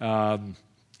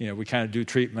kind of do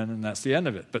treatment and that's the end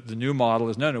of it. But the new model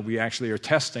is, no, we actually are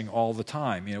testing all the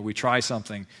time. We try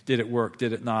something. Did it work?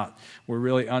 Did it not? We're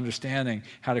really understanding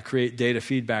how to create data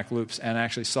feedback loops and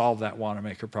actually solve that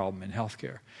Wanamaker problem in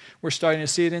healthcare. We're starting to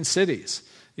see it in cities.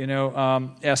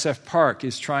 SF Park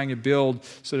is trying to build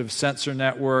sort of sensor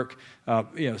network,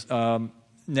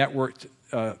 networked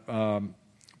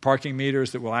parking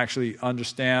meters that will actually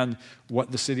understand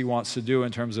what the city wants to do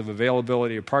in terms of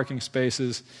availability of parking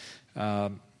spaces.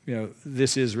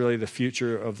 This is really the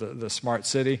future of the smart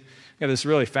city. We have this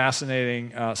really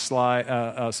fascinating slide,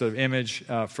 sort of image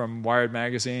from Wired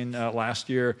magazine last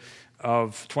year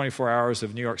of 24 hours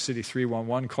of New York City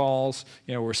 311 calls.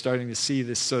 We're starting to see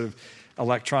this sort of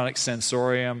electronic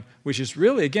sensorium, which is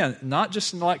really, again, not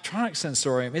just an electronic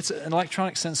sensorium. It's an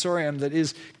electronic sensorium that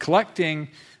is collecting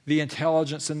the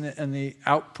intelligence and the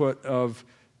output of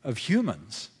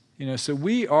humans. So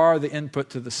we are the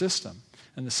input to the system,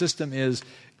 and the system is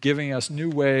giving us new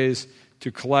ways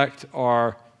to collect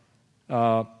our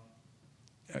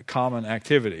common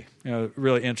activity.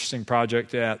 Really interesting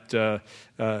project at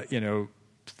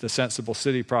the Sensible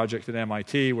City project at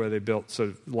MIT, where they built sort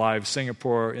of live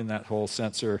Singapore in that whole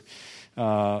sensor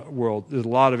world. There's a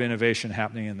lot of innovation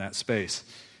happening in that space.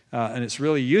 And it's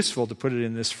really useful to put it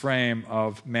in this frame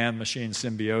of man-machine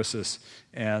symbiosis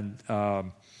and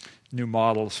new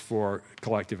models for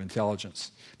collective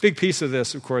intelligence. Big piece of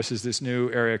this, of course, is this new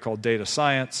area called data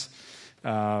science.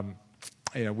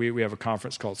 We have a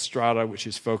conference called Strata, which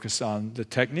is focused on the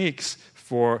techniques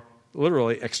for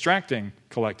literally extracting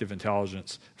collective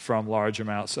intelligence from large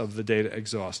amounts of the data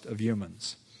exhaust of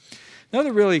humans.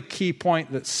 Another really key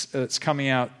point that's coming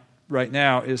out right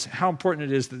now is how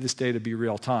important it is that this data be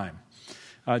real time.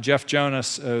 Jeff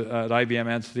Jonas at IBM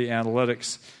Entity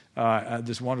Analytics had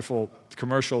this wonderful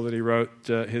commercial that he wrote,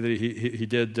 that he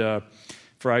did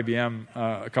for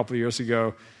IBM a couple of years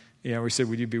ago. We said,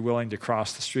 would you be willing to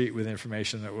cross the street with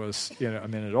information that was a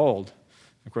minute old?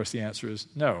 Of course, the answer is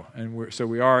no. And so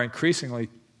we are increasingly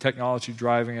technology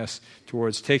driving us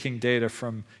towards taking data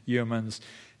from humans,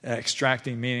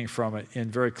 extracting meaning from it in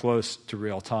very close to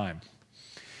real time.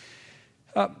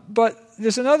 But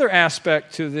there's another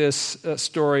aspect to this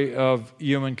story of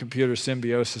human-computer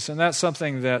symbiosis, and that's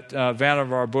something that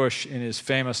Vannevar Bush, in his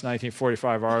famous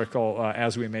 1945 article,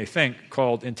 As We May Think,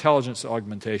 called intelligence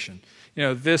augmentation.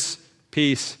 This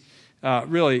piece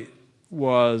really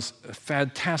was a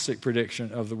fantastic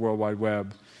prediction of the World Wide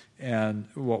Web and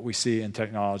what we see in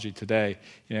technology today.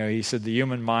 He said the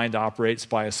human mind operates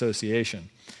by association.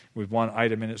 With one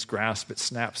item in its grasp, it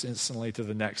snaps instantly to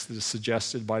the next that is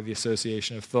suggested by the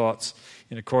association of thoughts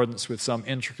in accordance with some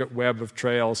intricate web of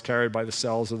trails carried by the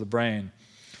cells of the brain.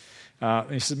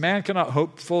 And he says, man cannot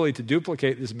hope fully to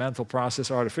duplicate this mental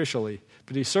process artificially,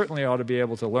 but he certainly ought to be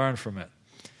able to learn from it.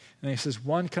 And he says,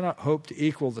 one cannot hope to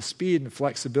equal the speed and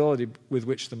flexibility with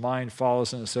which the mind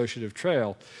follows an associative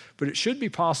trail, but it should be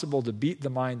possible to beat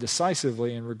the mind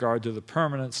decisively in regard to the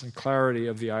permanence and clarity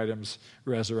of the items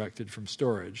resurrected from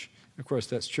storage. Of course,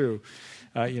 that's true.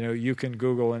 You can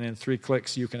Google, and in 3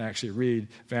 clicks, you can actually read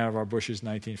Vannevar Bush's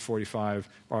 1945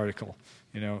 article.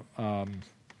 And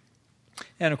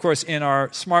of course, in our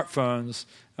smartphones,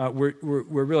 we're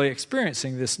really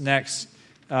experiencing this next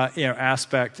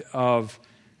aspect of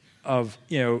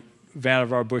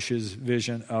Vannevar Bush's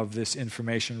vision of this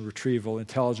information retrieval,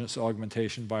 intelligence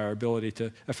augmentation by our ability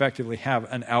to effectively have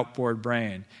an outboard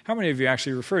brain. How many of you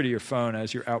actually refer to your phone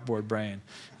as your outboard brain?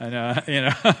 And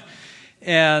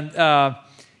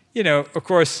of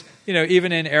course,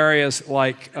 even in areas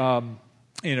like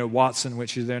Watson,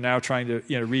 which is they're now trying to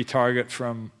retarget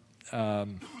from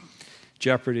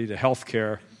Jeopardy to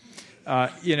healthcare.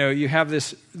 You have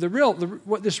this.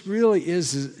 What this really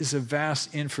is a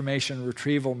vast information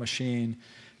retrieval machine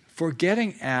for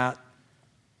getting at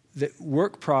the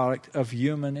work product of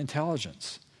human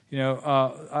intelligence.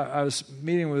 I was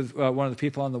meeting with one of the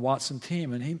people on the Watson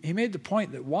team, and he made the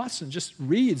point that Watson just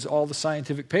reads all the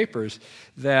scientific papers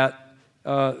that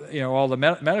all the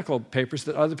medical papers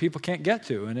that other people can't get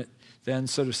to, and it then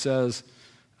sort of says,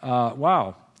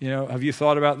 "Wow, have you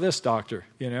thought about this, doctor?"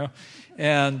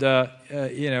 And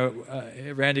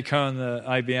Randy Cohen, the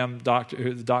IBM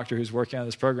doctor who's working on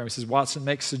this program, he says Watson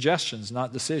makes suggestions,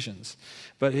 not decisions.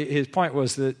 But his point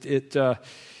was that it,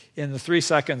 in the 3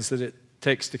 seconds that it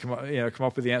takes to come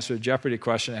up with the answer to the Jeopardy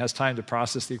question, it has time to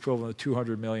process the equivalent of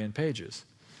 200 million pages.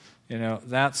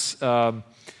 That's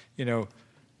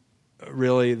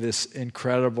really this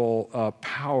incredible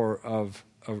power of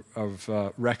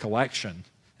recollection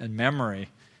and memory.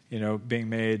 Being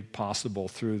made possible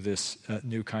through this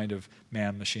new kind of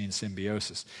man-machine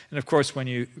symbiosis. And of course, when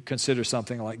you consider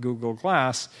something like Google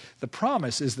Glass, the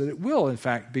promise is that it will, in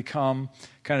fact, become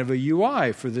kind of a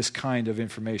UI for this kind of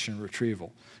information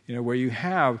retrieval, where you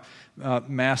have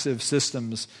massive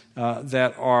systems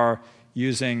that are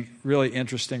using really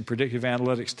interesting predictive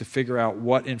analytics to figure out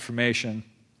what information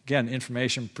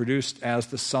produced as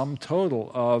the sum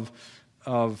total of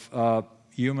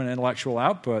human intellectual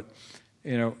output,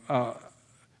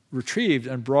 retrieved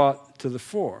and brought to the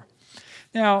fore.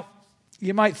 Now,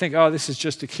 you might think, oh, this is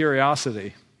just a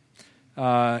curiosity,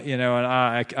 and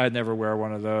I'd never wear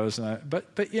one of those.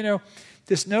 But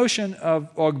this notion of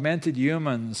augmented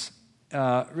humans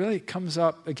really comes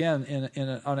up again in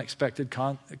an unexpected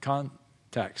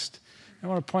context. I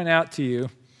want to point out to you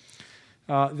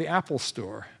the Apple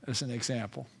Store as an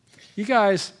example. You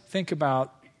guys think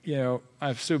about, I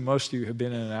assume most of you have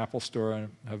been in an Apple Store and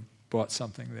have bought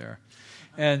something there.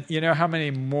 And you know how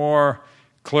many more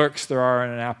clerks there are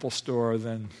in an Apple Store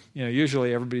than,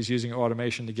 usually everybody's using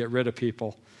automation to get rid of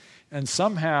people. And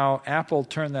somehow Apple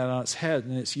turned that on its head,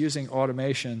 and it's using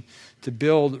automation to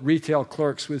build retail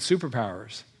clerks with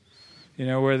superpowers.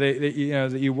 Where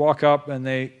that you walk up and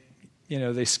they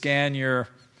scan your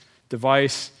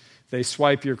device, they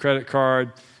swipe your credit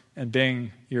card, and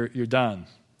bing, you're done.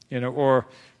 Or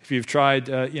if you've tried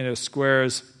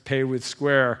Square's Pay with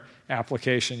Square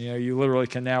application, you literally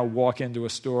can now walk into a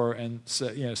store and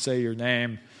say your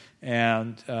name,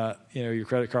 and your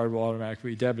credit card will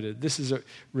automatically be debited. This is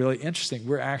really interesting.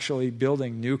 We're actually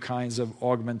building new kinds of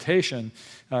augmentation,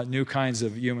 new kinds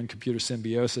of human-computer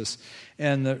symbiosis.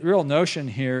 And the real notion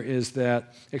here is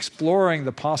that exploring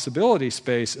the possibility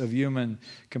space of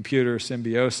human-computer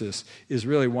symbiosis is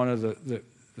really one of the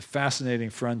fascinating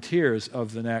frontiers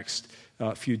of the next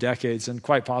few decades and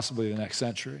quite possibly the next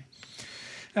century.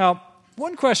 Now,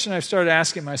 one question I've started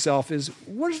asking myself is,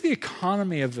 what does the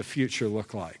economy of the future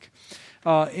look like?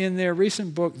 In their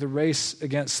recent book, The Race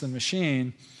Against the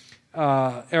Machine,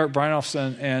 Eric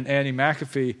Brynjolfsson and Andy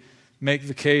McAfee make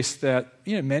the case that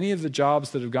many of the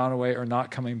jobs that have gone away are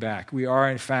not coming back. We are,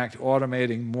 in fact,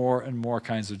 automating more and more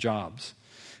kinds of jobs.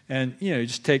 And, you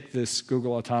just take this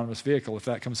Google autonomous vehicle. If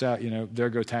that comes out, there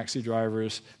go taxi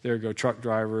drivers, there go truck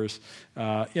drivers,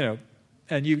 and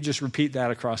you just repeat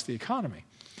that across the economy.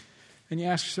 And you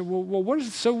ask yourself, well, what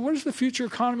does the future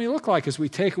economy look like as we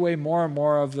take away more and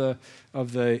more of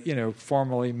the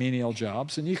formerly menial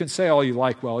jobs? And you can say all you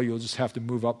like, well, you'll just have to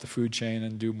move up the food chain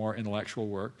and do more intellectual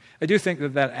work. I do think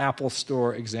that Apple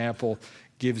Store example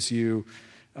gives you,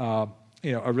 a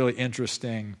really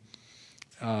interesting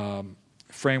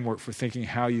framework for thinking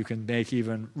how you can make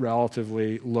even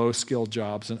relatively low-skilled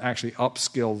jobs and actually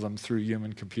upskill them through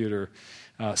human-computer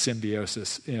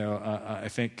symbiosis. I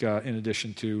think in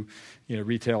addition to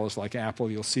retailers like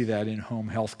Apple, you'll see that in home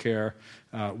healthcare,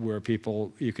 where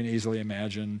you can easily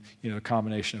imagine a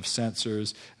combination of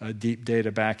sensors, deep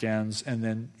data backends, and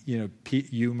then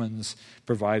humans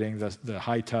providing the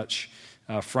high touch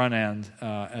front end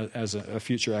as a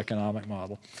future economic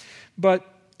model. But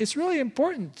it's really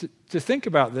important to think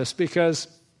about this because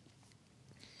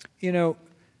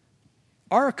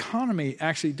our economy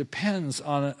actually depends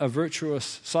on a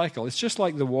virtuous cycle. It's just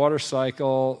like the water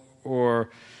cycle or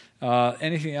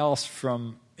anything else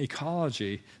from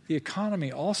ecology. The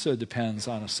economy also depends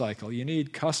on a cycle. You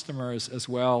need customers as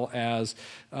well as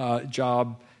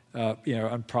job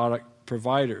and product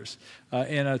providers.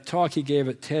 In a talk he gave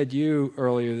at TEDU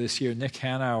earlier this year, Nick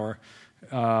Hanauer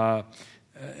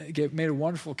made a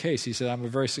wonderful case. He said, I'm a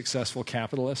very successful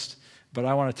capitalist, but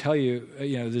I want to tell you,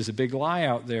 there's a big lie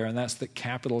out there, and that's that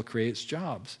capital creates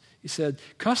jobs. He said,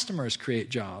 customers create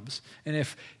jobs. And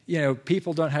if,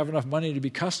 people don't have enough money to be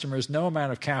customers, no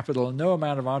amount of capital and no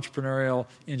amount of entrepreneurial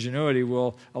ingenuity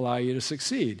will allow you to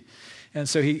succeed. And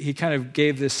so he kind of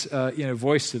gave this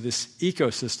voice to this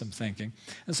ecosystem thinking.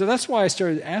 And so that's why I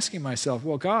started asking myself,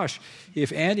 well, gosh,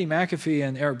 if Andy McAfee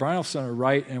and Eric Brynjolfsson are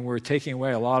right and we're taking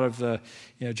away a lot of the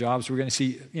jobs, we're going to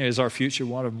see, is our future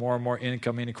one of more and more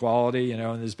income inequality,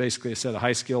 and there's basically a set of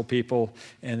high-skilled people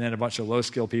and then a bunch of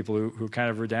low-skilled people who kind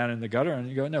of are down in the gutter. And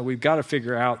you go, no, we've got to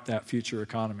figure out that future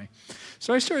economy.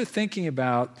 So I started thinking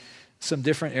about some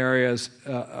different areas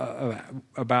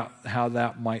about how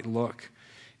that might look.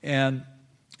 And,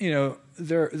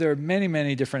 there are many,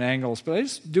 many different angles, but I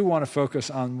just do want to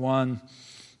focus on one,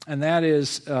 and that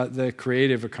is the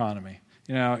creative economy.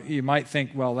 You might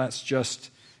think, well, that's just,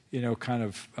 kind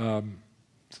of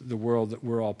the world that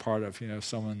we're all part of.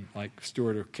 Someone like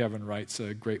Stuart or Kevin writes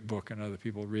a great book and other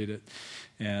people read it,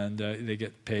 and they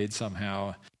get paid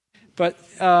somehow. But,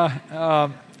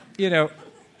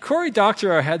 Cory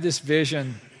Doctorow had this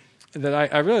vision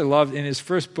that I really loved in his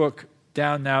first book,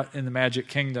 Down and Out in the Magic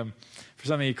Kingdom, for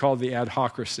something he called the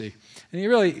adhocracy. And he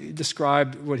really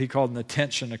described what he called an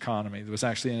attention economy. There was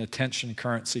actually an attention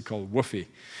currency called Woofy,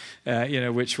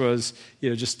 which was,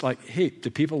 just like, hey, do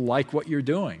people like what you're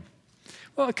doing?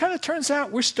 Well, it kind of turns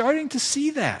out we're starting to see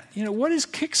that. What is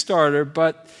Kickstarter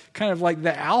but kind of like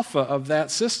the alpha of that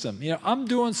system? I'm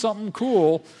doing something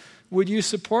cool. would you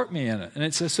support me in it? And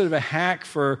it's a sort of a hack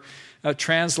for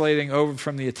translating over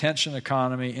from the attention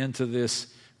economy into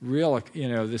this real,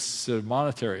 this sort of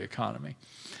monetary economy.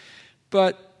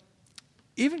 But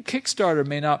even Kickstarter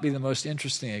may not be the most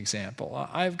interesting example.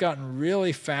 I've gotten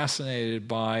really fascinated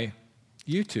by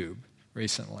YouTube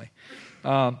recently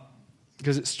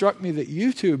because it struck me that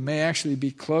YouTube may actually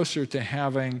be closer to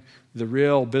having the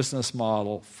real business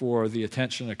model for the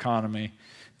attention economy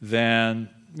than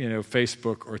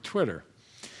Facebook or Twitter.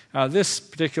 This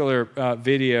particular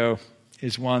video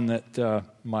is one that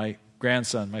my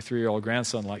 3-year-old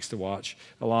grandson likes to watch,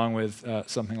 along with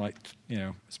something like,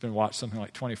 it's been watched something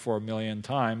like 24 million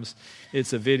times.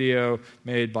 It's a video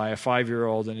made by a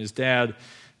 5-year-old and his dad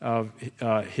of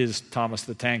his Thomas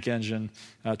the Tank Engine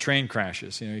train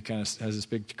crashes. He kind of has this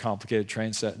big complicated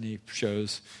train set, and he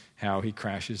shows how he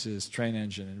crashes his train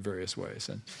engine in various ways.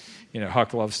 And,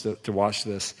 Huck loves to watch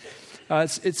this.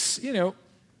 It's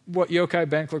what Yochai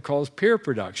Benkler calls peer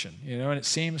production, and it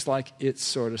seems like it's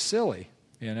sort of silly,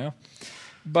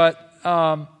 But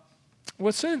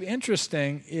what's sort of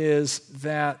interesting is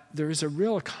that there is a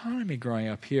real economy growing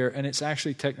up here, and it's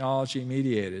actually technology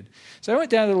mediated. So I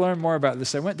went down to learn more about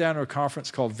this. I went down to a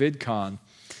conference called VidCon,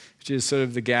 which is sort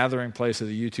of the gathering place of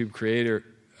the YouTube creator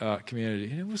community.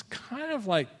 And it was kind of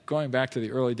like going back to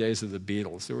the early days of the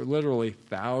Beatles. There were literally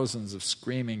thousands of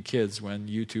screaming kids when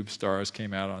YouTube stars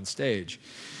came out on stage.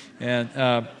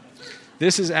 And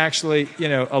this is actually,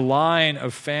 a line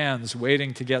of fans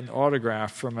waiting to get an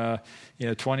autograph from a,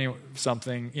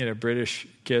 20-something, British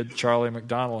kid, Charlie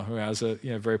McDonnell, who has a,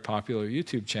 very popular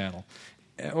YouTube channel.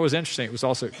 It was interesting. It was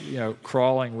also,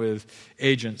 crawling with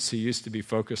agents who used to be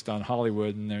focused on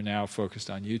Hollywood, and they're now focused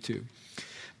on YouTube.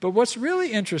 But what's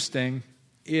really interesting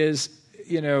is,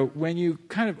 when you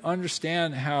kind of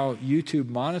understand how YouTube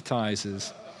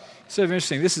monetizes. So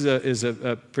interesting. This is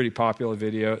a pretty popular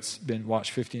video. It's been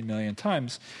watched 15 million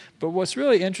times. But what's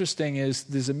really interesting is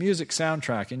there's a music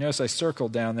soundtrack. You notice I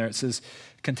circled down there. It says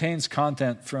contains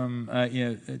content from I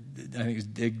think it's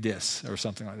Dig Dis or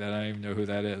something like that. I don't even know who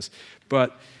that is.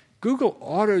 But Google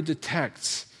auto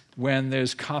detects when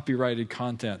there's copyrighted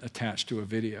content attached to a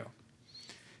video.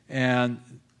 And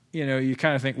you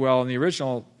kind of think, well, in the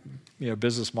original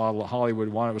business model that Hollywood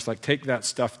wanted was like take that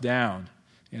stuff down.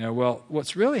 Well,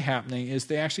 what's really happening is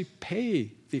they actually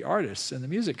pay the artists and the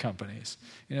music companies.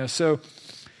 So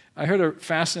I heard a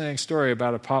fascinating story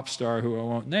about a pop star who I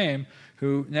won't name,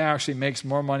 who now actually makes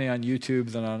more money on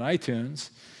YouTube than on iTunes.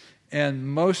 And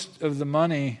most of the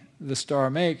money the star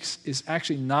makes is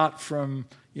actually not from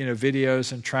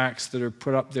videos and tracks that are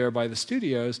put up there by the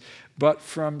studios, but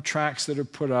from tracks that are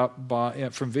put up by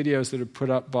from videos that are put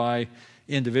up by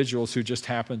individuals who just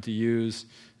happen to use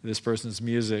this person's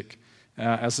music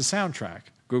as a soundtrack.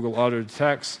 Google auto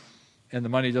detects, and the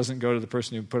money doesn't go to the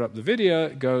person who put up the video;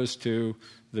 it goes to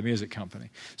the music company.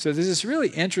 So there's this really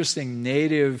interesting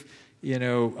native,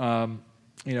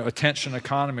 attention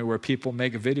economy where people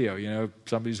make a video.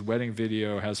 Somebody's wedding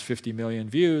video has 50 million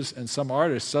views, and some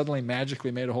artist suddenly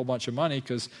magically made a whole bunch of money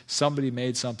because somebody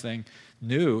made something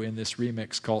new in this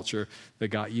remix culture that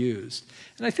got used.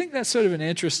 And I think that's sort of an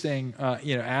interesting,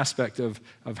 aspect of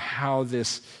how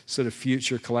this sort of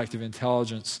future collective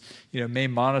intelligence, may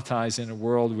monetize in a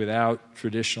world without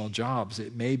traditional jobs.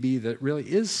 It may be that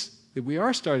we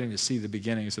are starting to see the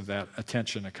beginnings of that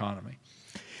attention economy.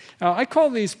 I call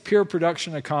these peer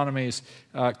production economies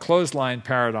clothesline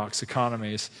paradox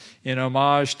economies in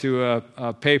homage to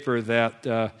a paper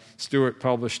that Stewart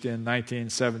published in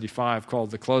 1975 called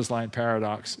The Clothesline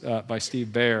Paradox by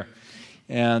Steve Bayer.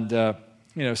 And,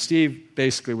 Steve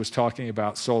basically was talking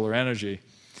about solar energy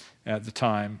at the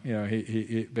time.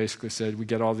 He basically said, we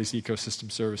get all these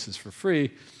ecosystem services for free,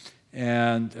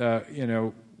 and,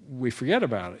 we forget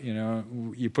about it.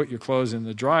 You put your clothes in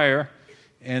the dryer,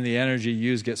 and the energy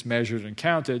used gets measured and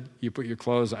counted. You put your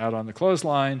clothes out on the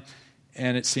clothesline,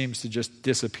 and it seems to just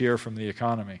disappear from the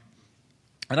economy.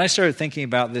 And I started thinking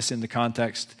about this in the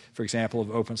context, for example, of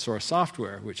open source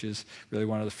software, which is really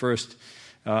one of the first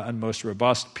and most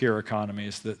robust peer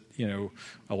economies that,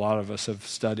 a lot of us have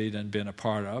studied and been a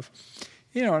part of.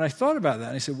 And I thought about that,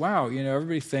 and I said, wow,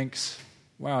 everybody thinks,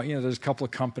 wow, there's a couple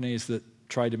of companies that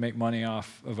tried to make money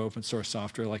off of open source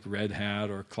software like Red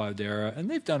Hat or Cloudera, and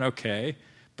they've done okay,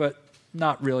 but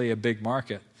not really a big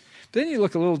market. But then you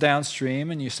look a little downstream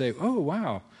and you say, oh,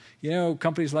 wow,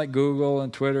 companies like Google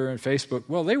and Twitter and Facebook,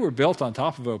 well, they were built on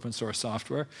top of open source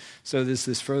software, so there's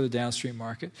this further downstream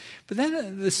market. But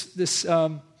then this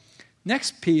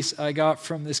Next piece I got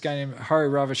from this guy named Hari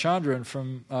Ravichandran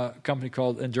from a company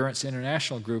called Endurance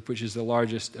International Group, which is the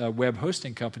largest web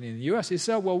hosting company in the U.S. He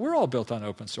said, well, we're all built on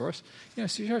open source. So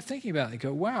you start thinking about it and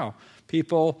go, wow,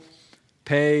 people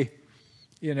pay,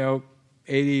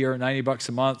 80 or 90 bucks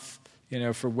a month,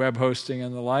 for web hosting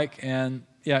and the like. And,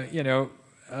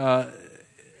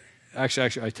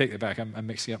 Actually, I take that back. I'm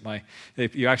mixing up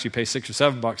you actually pay $6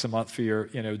 or $7 a month for your,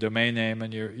 domain name,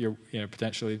 and you're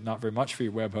potentially not very much for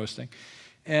your web hosting,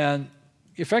 and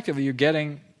effectively you're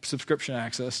getting subscription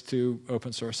access to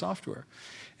open source software.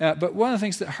 But one of the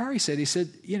things that Hari said, he said,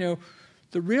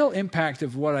 the real impact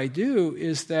of what I do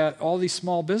is that all these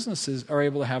small businesses are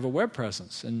able to have a web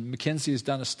presence, and McKinsey has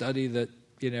done a study that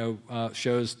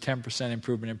shows 10%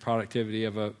 improvement in productivity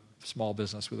of a small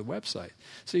business with a website.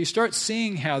 So you start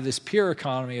seeing how this peer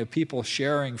economy of people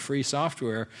sharing free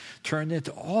software turned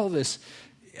into all this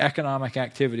economic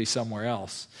activity somewhere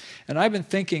else. And I've been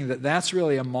thinking that that's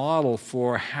really a model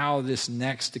for how this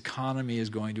next economy is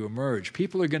going to emerge.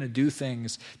 People are going to do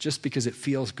things just because it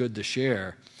feels good to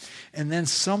share. And then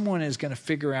someone is going to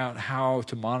figure out how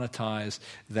to monetize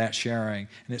that sharing.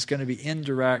 And it's going to be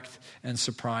indirect and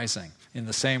surprising in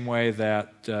the same way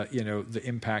that the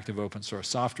impact of open source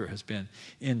software has been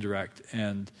indirect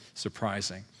and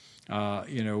surprising.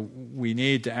 We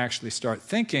need to actually start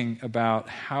thinking about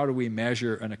how do we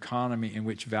measure an economy in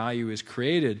which value is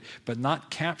created but not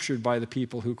captured by the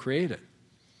people who create it.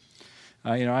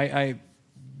 I've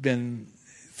been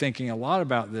thinking a lot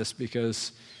about this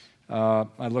because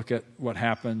I look at what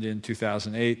happened in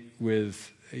 2008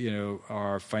 with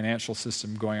our financial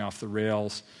system going off the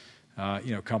rails,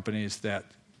 companies that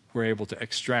were able to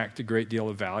extract a great deal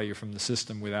of value from the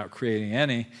system without creating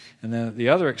any. And then at the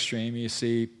other extreme, you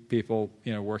see people,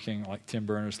 working like Tim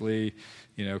Berners-Lee,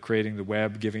 creating the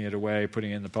web, giving it away,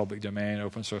 putting it in the public domain,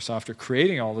 open source software,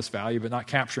 creating all this value but not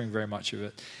capturing very much of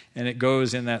it. And it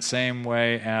goes in that same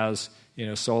way as,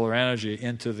 solar energy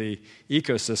into the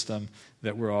ecosystem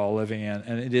that we're all living in.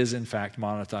 And it is, in fact,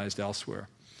 monetized elsewhere.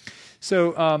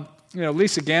 So,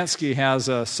 Lisa Gansky has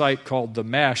a site called The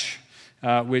Mesh,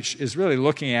 which is really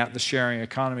looking at the sharing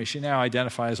economy. She now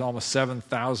identifies almost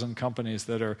 7,000 companies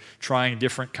that are trying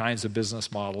different kinds of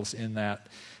business models in that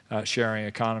sharing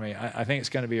economy. I think it's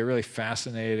going to be a really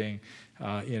fascinating,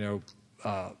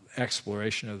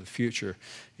 exploration of the future.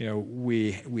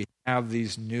 We have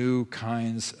these new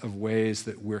kinds of ways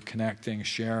that we're connecting,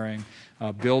 sharing,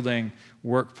 building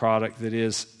work product that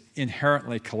is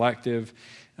inherently collective,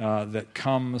 that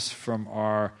comes from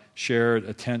our shared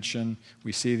attention.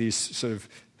 We see these sort of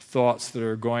thoughts that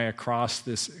are going across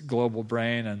this global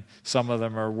brain, and some of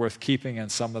them are worth keeping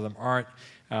and some of them aren't.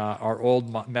 Our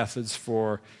old methods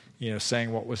for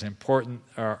saying what was important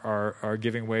are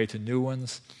giving way to new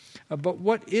ones. But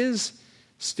what is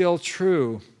still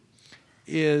true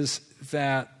is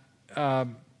that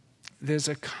there's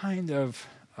a kind of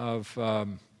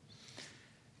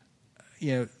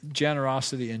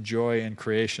generosity and joy in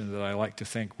creation that I like to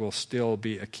think will still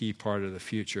be a key part of the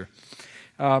future.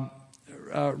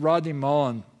 Rodney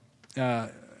Mullen,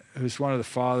 who's one of the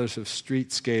fathers of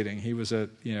street skating, he was a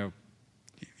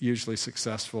hugely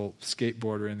successful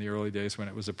skateboarder in the early days when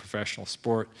it was a professional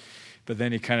sport, but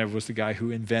then he kind of was the guy who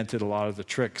invented a lot of the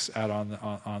tricks out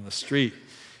on the street.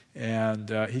 And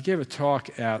he gave a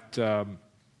talk at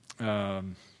I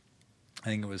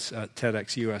think it was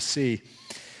TEDx USC.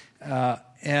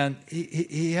 And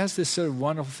he has this sort of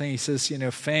wonderful thing. He says,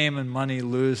 fame and money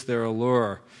lose their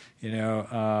allure. He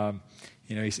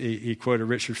quoted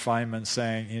Richard Feynman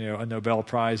saying, a Nobel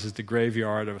Prize is the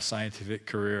graveyard of a scientific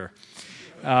career.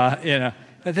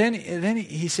 But then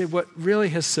he said what really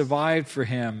has survived for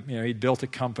him, he'd built a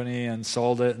company and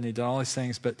sold it and he'd done all these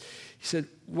things, but he said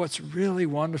what's really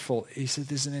wonderful, he said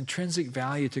there's an intrinsic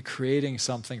value to creating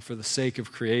something for the sake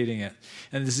of creating it.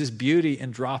 And there's this beauty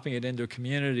in dropping it into a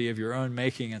community of your own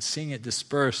making and seeing it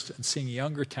dispersed and seeing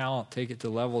younger talent take it to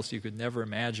levels you could never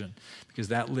imagine, because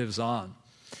that lives on.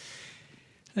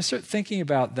 And I start thinking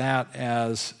about that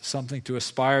as something to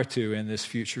aspire to in this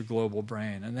future global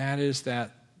brain, and that is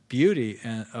that beauty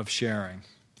of sharing.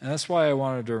 And that's why I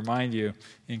wanted to remind you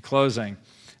in closing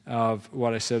of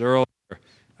what I said earlier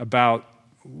about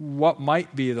what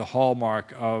might be the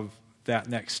hallmark of that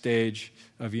next stage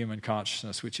of human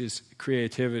consciousness, which is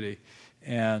creativity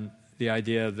and the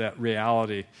idea that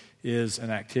reality is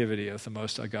an activity of the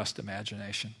most august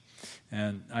imagination.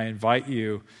 And I invite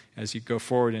you, as you go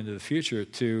forward into the future,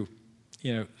 to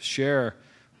share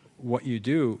what you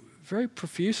do very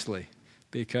profusely,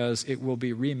 because it will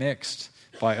be remixed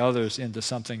by others into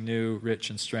something new, rich,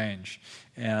 and strange.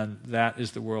 And that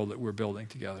is the world that we're building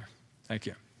together. Thank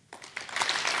you.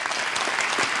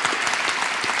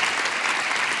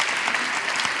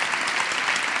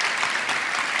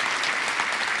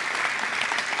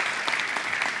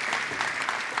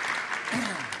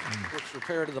 Let's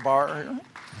repair to the bar here.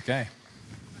 Okay.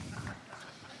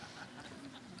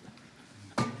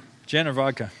 Gin or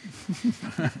vodka?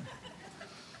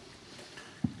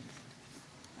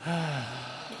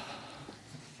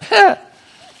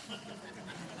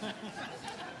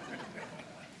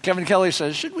 Kevin Kelly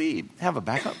says, should we have a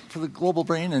backup for the global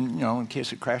brain in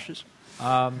case it crashes?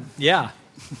 Yeah.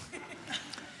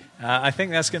 I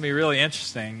think that's going to be really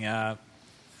interesting.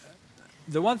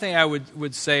 The one thing I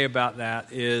would say about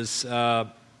that is, I've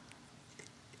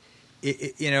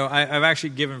actually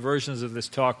given versions of this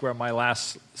talk where my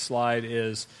last slide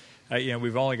is,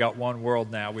 we've only got one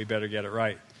world now, we better get it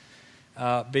right.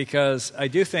 Because I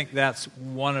do think that's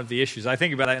one of the issues. I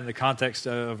think about it in the context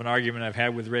of an argument I've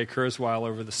had with Ray Kurzweil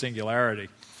over the singularity.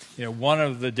 One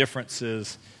of the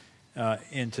differences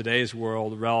in today's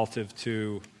world relative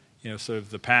to sort of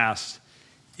the past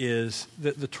is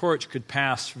that the torch could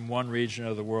pass from one region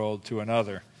of the world to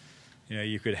another.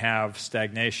 You could have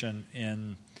stagnation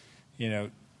in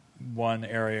one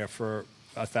area for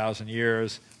 1,000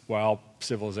 years while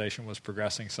civilization was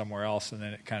progressing somewhere else, and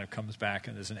then it kind of comes back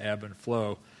and there's an ebb and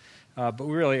flow. But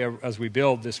really, as we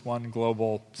build this one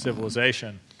global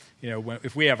civilization,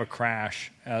 if we have a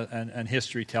crash, and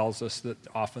history tells us that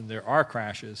often there are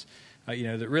crashes,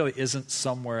 that really isn't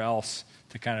somewhere else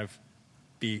to kind of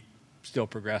be still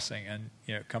progressing and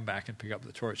come back and pick up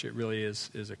the torch. It really is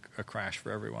a crash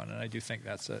for everyone, and I do think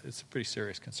it's a pretty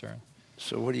serious concern.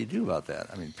 So what do you do about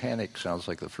that? I mean, panic sounds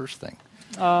like the first thing.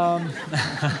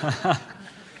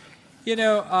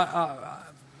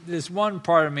 There's one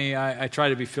part of me, I try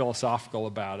to be philosophical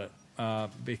about it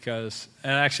because,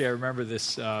 and actually I remember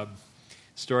this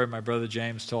story my brother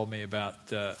James told me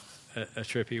about a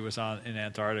trip he was on in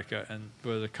Antarctica, and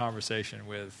there was a conversation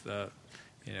with,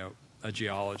 a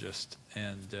geologist,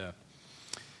 and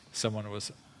someone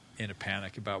was in a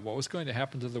panic about what was going to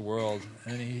happen to the world.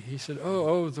 And he said,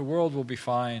 oh, the world will be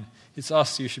fine. It's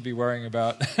us you should be worrying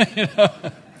about.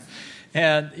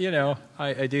 And,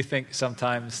 I do think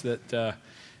sometimes that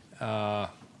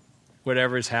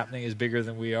whatever is happening is bigger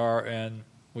than we are, and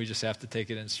we just have to take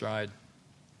it in stride.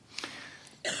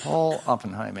 Paul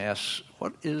Oppenheim asks,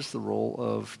 what is the role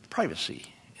of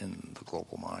privacy in the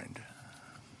global mind?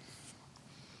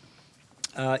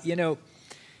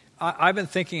 I've been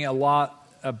thinking a lot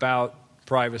about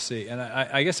privacy, and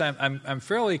I guess I'm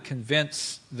fairly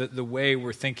convinced that the way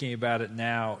we're thinking about it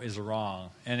now is wrong,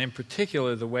 and in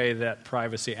particular the way that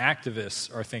privacy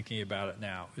activists are thinking about it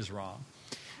now is wrong.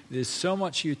 There's so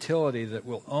much utility that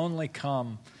will only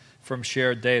come from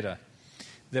shared data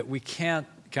that we can't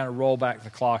kind of roll back the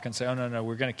clock and say, oh, no,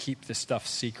 we're going to keep this stuff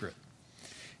secret.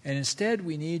 And instead,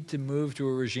 we need to move to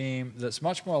a regime that's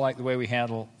much more like the way we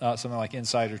handle something like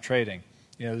insider trading.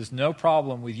 There's no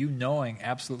problem with you knowing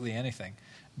absolutely anything,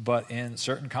 but in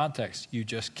certain contexts, you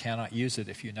just cannot use it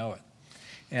if you know it.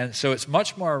 And so it's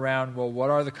much more around, well, what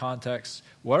are the contexts?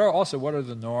 What are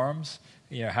the norms?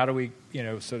 How do we,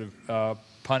 sort of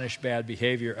punish bad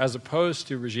behavior, as opposed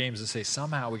to regimes that say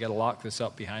somehow we got to lock this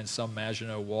up behind some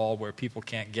Maginot Wall where people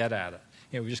can't get at it.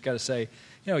 We just got to say,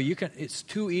 you can. It's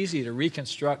too easy to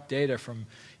reconstruct data from,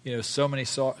 so many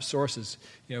sources.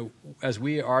 As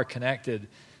we are connected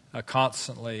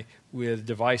constantly with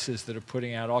devices that are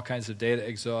putting out all kinds of data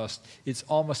exhaust, it's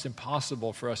almost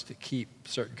impossible for us to keep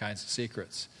certain kinds of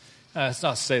secrets. It's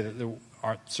not to say that there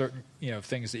aren't certain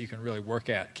things that you can really work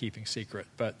at keeping secret,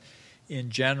 but in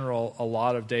general, a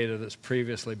lot of data that's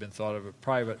previously been thought of as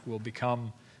private will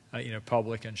become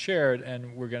public and shared,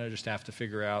 and we're going to just have to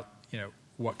figure out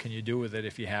what can you do with it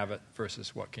if you have it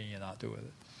versus what can you not do with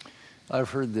it. I've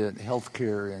heard that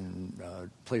healthcare in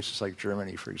places like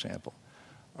Germany, for example,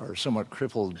 are somewhat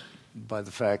crippled by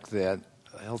the fact that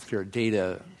healthcare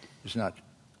data is not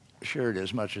shared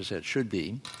as much as it should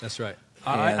be. That's right.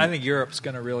 I think Europe's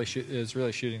going to is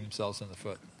really shooting themselves in the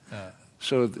foot.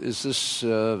 So is this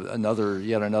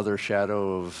yet another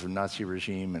shadow of Nazi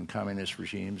regime and communist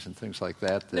regimes and things like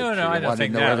that? No, I don't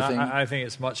think that. I think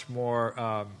it's much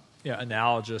more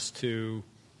analogous to,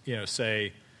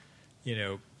 say,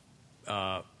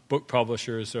 book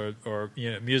publishers or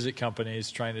music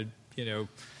companies trying to,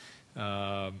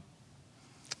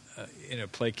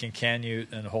 play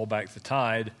King-Canute and hold back the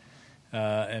tide,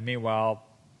 and meanwhile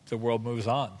the world moves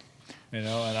on. And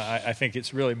I think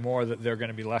it's really more that they're going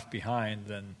to be left behind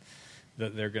than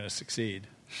that they're going to succeed.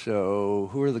 So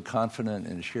who are the confident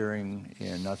in sharing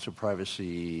in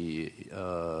not-so-privacy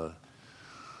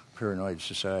paranoid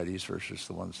societies versus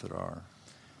the ones that are?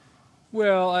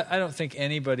 Well, I don't think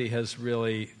anybody has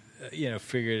really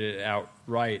figured it out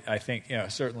right. I think,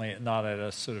 certainly not at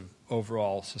a sort of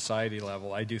overall society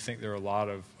level. I do think there are a lot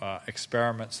of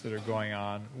experiments that are going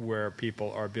on where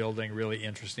people are building really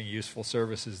interesting, useful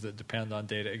services that depend on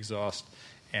data exhaust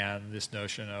and this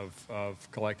notion of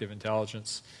collective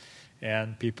intelligence.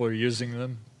 And people are using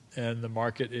them, and the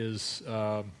market is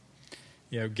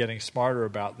getting smarter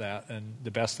about that. And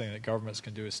the best thing that governments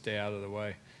can do is stay out of the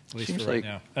way, at least for right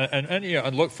now.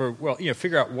 And look for,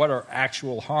 figure out what are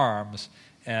actual harms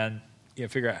and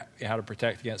figure out how to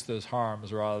protect against those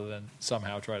harms rather than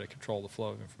somehow try to control the flow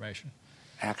of information.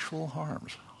 Actual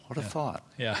harms. What a thought.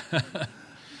 Yeah.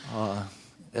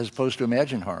 As opposed to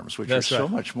imagined harms, which That's are so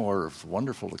right. much more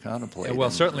wonderful to contemplate. Well,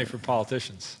 certainly for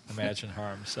politicians, imagined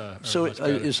harms. So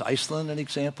is Iceland an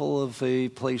example of a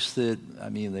place that,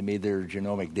 they made their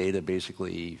genomic data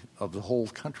basically of the whole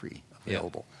country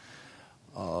available?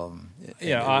 It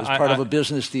was part of a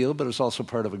business deal, but it was also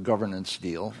part of a governance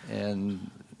deal, and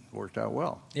worked out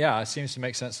well. Yeah, it seems to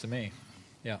make sense to me.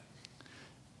 Yeah.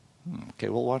 Okay,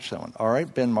 we'll watch that one. All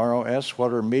right, Ben Morrow asks,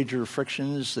 what are major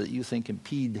frictions that you think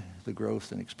impede the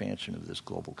growth and expansion of this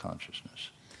global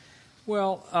consciousness?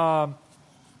 Well, I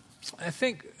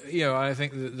think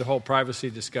the whole privacy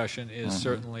discussion is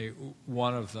certainly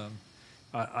one of them.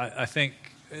 I think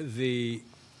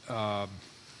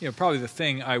probably the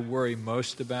thing I worry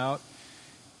most about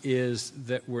is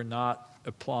that we're not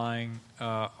applying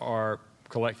our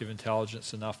collective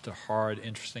intelligence enough to hard,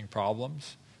 interesting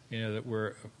problems. That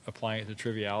we're applying it to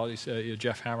trivialities.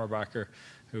 Jeff Hammerbacher,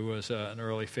 who was an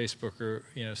early Facebooker,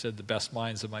 said the best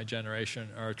minds of my generation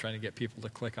are trying to get people to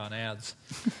click on ads,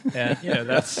 and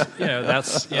that's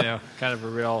kind of a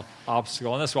real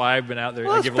obstacle, and that's why I've been out there.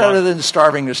 Well, it's better than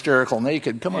starving hysterical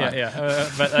naked. Come on.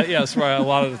 But that's why a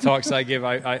lot of the talks I give,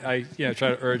 I try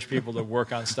to urge people to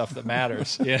work on stuff that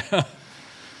matters.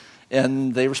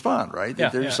 And they respond, right? Yeah,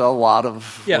 there's a lot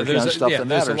of working on stuff that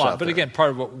matters there's a lot. out But there. again, part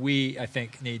of what we, I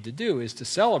think, need to do is to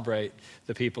celebrate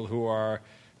the people who are,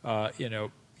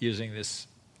 using this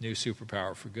new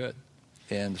superpower for good.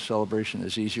 And celebration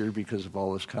is easier because of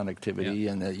all this connectivity,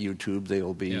 and at YouTube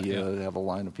they'll be have a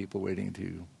line of people waiting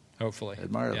to hopefully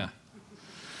admire them.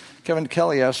 Kevin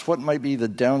Kelly asks, what might be the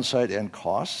downside and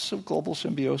costs of global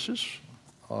symbiosis?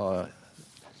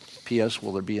 P.S.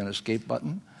 Will there be an escape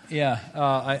button? Yeah,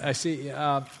 I see.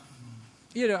 I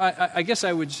guess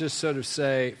I would just sort of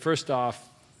say, first off,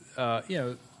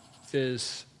 there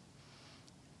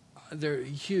are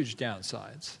huge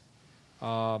downsides.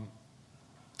 At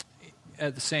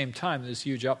the same time, there's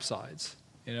huge upsides.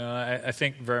 I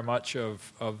think very much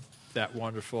of that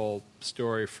wonderful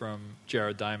story from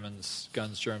Jared Diamond's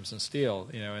Guns, Germs, and Steel.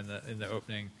 In the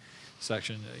opening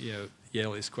section,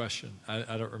 Yaley's question.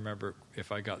 I don't remember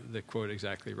if I got the quote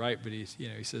exactly right, but he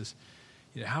says,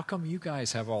 how come you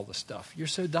guys have all this stuff? You're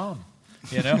so dumb,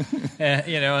 And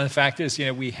the fact is,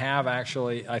 we have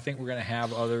actually. I think we're going to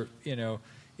have other,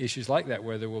 issues like that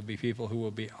where there will be people who will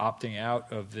be opting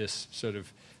out of this sort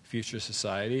of future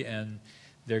society, and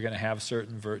they're going to have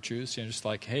certain virtues, just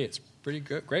like, hey, it's pretty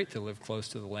great to live close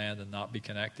to the land and not be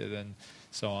connected, and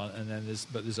so on. And then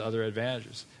there's other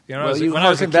advantages. When I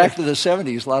was back to the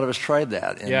 70s, a lot of us tried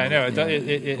that. I know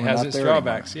it has its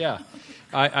drawbacks. Anymore.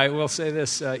 Yeah, I will say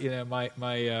this. My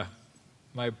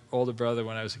older brother,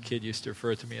 when I was a kid, used to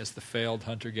refer to me as the failed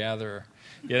hunter-gatherer.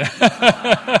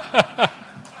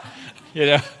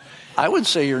 I would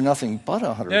say you're nothing but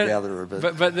a hunter-gatherer.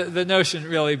 But the notion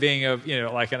really being of, and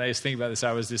I was thinking about this,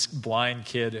 I was this blind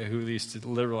kid who used to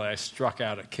literally, I struck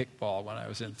out at kickball when I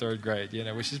was in third grade,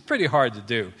 which is pretty hard to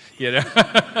do,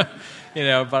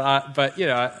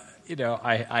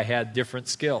 I had different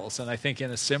skills. And I think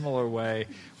in a similar way,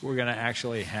 we're going to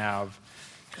actually have,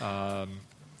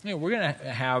 we're going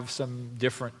to have some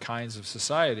different kinds of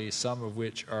societies, some of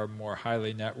which are more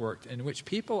highly networked, in which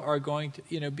people are going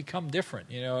to, become different.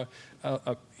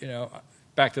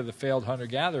 Back to the failed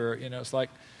hunter-gatherer. It's like,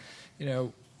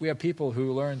 we have people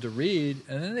who learn to read,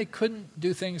 and then they couldn't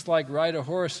do things like ride a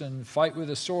horse and fight with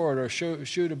a sword, or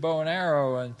shoot a bow and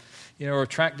arrow, and or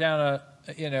track down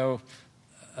an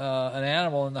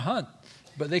animal in the hunt.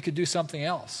 But they could do something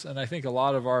else. And I think a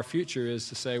lot of our future is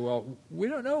to say, well, we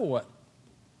don't know what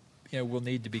we'll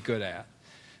need to be good at.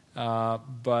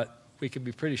 But we can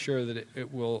be pretty sure that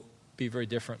it will be very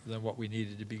different than what we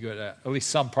needed to be good at. At least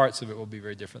some parts of it will be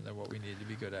very different than what we needed to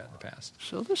be good at in the past.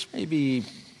 So this may be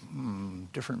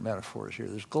different metaphors here.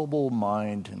 There's global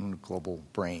mind and global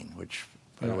brain, which,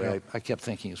 by the way, I kept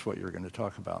thinking is what you were going to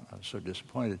talk about. I was so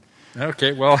disappointed.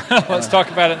 Okay, well, let's talk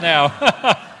about it now.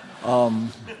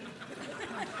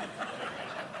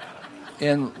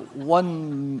 And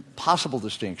one possible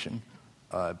distinction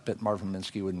I bet Marvin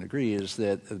Minsky wouldn't agree, is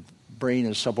that the brain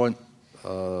is somewhat,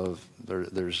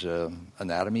 there's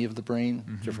anatomy of the brain.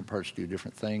 Mm-hmm. Different parts do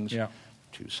different things. Yeah.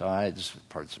 Two sides,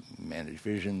 parts manage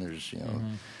vision. There's,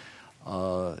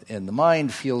 and the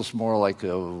mind feels more like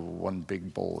one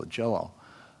big bowl of Jell-O.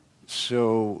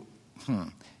 So,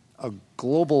 a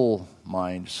global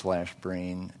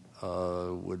mind/brain,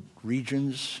 would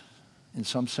regions, in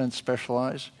some sense,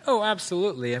 specialize? Oh,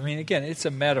 absolutely. I mean, again, it's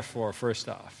a metaphor. First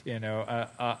off,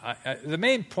 the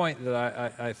main point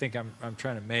that I think I'm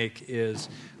trying to make is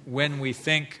when we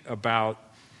think about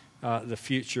the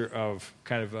future of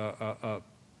kind of a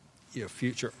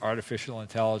future artificial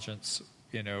intelligence,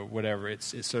 whatever.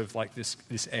 It's sort of like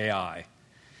this AI,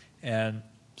 and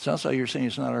sounds like you're saying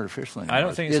it's not artificial anymore. I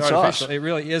don't think it's artificial. Us. It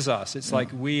really is us. It's like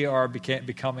we are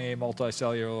becoming a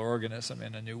multicellular organism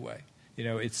in a new way.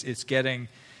 It's getting,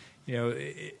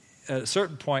 at a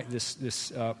certain point,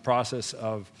 this process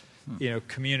of,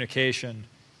 communication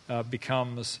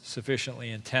becomes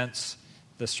sufficiently intense.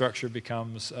 The structure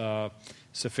becomes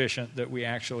sufficient that we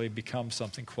actually become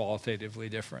something qualitatively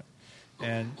different.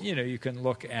 And you can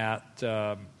look at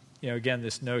again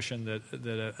this notion that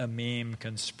a meme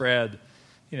can spread.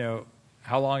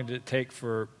 How long did it take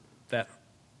for that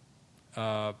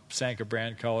Sanka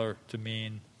brand color to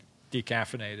mean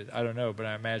decaffeinated? I don't know, but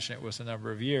I imagine it was a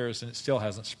number of years, and it still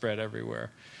hasn't spread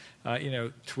everywhere.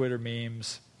 Twitter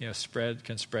memes,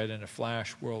 can spread in a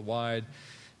flash worldwide.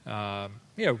 Of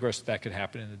course, that could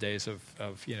happen in the days of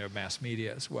mass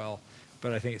media as well,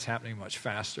 but I think it's happening much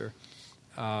faster.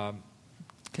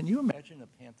 Can you imagine a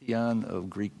pantheon of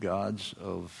Greek gods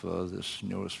of this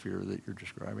noosphere that you're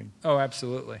describing? Oh,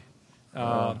 absolutely.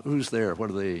 Who's there?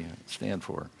 What do they stand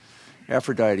for?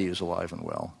 Aphrodite is alive and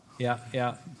well.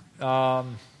 Yeah.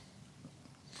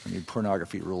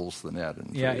 Pornography rules the net.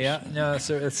 Yeah. No, it's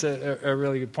a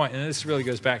really good point. And this really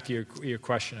goes back to your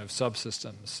question of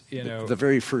subsystems. The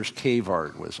very first cave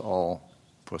art was all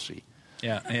pussy.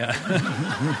 Yeah. Yeah.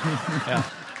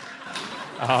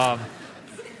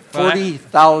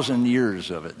 40,000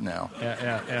 years of it now.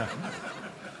 Yeah.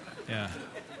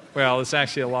 Well, it's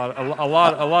actually a lot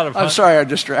of. I'm sorry, I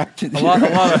distracted you. A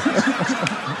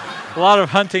lot of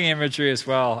hunting imagery as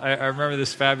well. I remember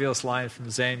this fabulous line from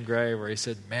Zane Grey where he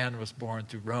said, "Man was born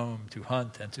to roam, to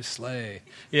hunt, and to slay."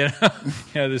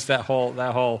 There's that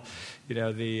whole.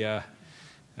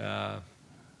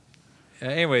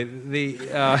 Anyway, the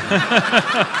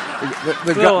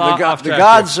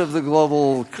gods of the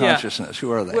global consciousness.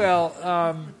 Who are they?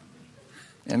 Well,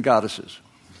 and goddesses.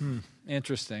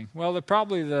 Interesting. Well, they're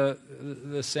probably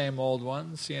the same old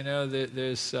ones.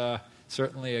 There's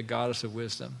certainly a goddess of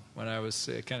wisdom. When I was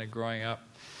kind of growing up,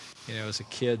 as a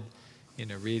kid,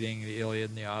 reading the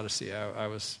Iliad and the Odyssey, I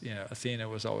was, Athena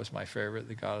was always my favorite,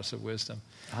 the goddess of wisdom.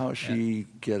 How does she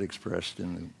get expressed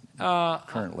in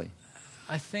currently?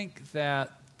 I think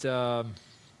that I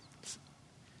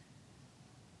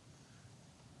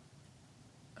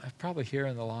probably hear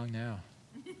in the long now.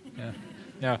 Yeah.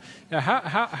 Now,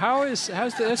 how's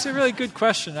that's a really good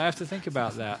question. I have to think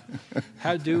about that.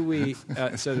 How do we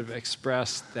sort of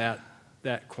express that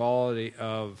quality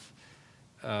of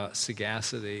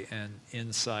sagacity and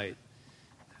insight?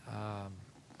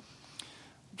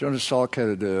 Jonas Salk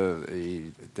had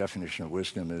a definition of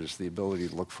wisdom as the ability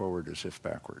to look forward as if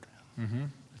backward. Mm-hmm.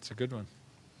 That's a good one.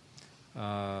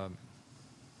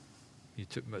 You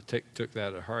took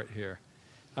that at heart here.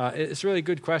 It's a really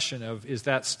good question of is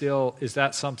that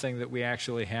something that we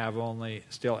actually have only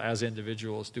still as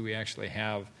individuals? Do we actually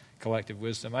have collective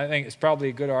wisdom? I think it's probably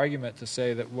a good argument to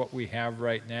say that what we have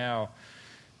right now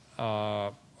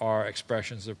are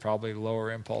expressions of probably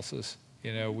lower impulses.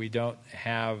 We don't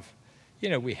have,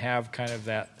 we have kind of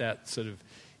that sort of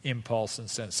impulse and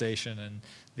sensation and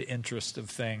the interest of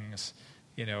things,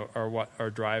 are what are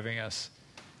driving us.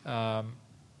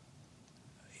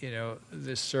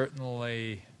 There's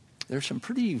certainly... There's some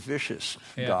pretty vicious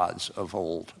gods of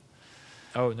old.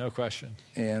 Oh, no question.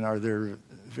 And are there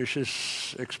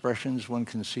vicious expressions one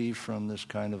can see from this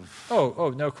kind of...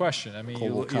 Oh, no question. I mean,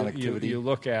 connectivity? You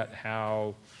look at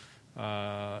how,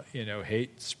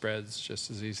 hate spreads just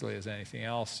as easily as anything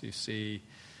else. You see,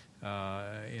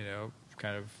 kind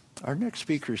of... Our next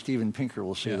speaker, Steven Pinker,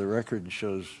 will say the record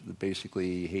shows that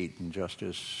basically hate,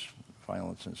 injustice,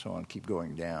 violence, and so on keep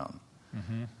going down.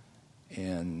 Mm-hmm.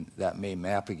 And that may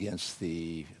map against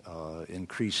the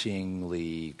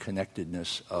increasingly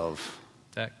connectedness of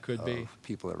that could be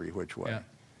people every which way.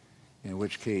 Yeah. In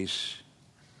which case,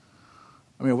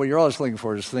 what you're always looking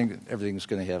for is think everything's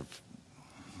going to have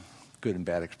good and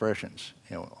bad expressions.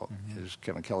 As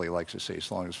Kevin Kelly likes to say, as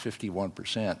long as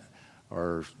 51%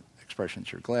 are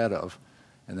expressions you're glad of,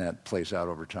 and that plays out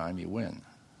over time, you win.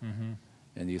 Mm-hmm.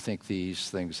 And you think these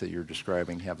things that you're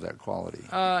describing have that quality?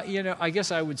 I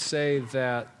guess I would say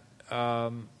that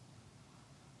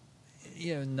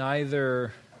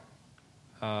neither.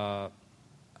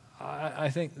 I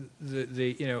think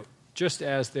just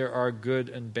as there are good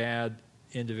and bad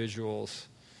individuals,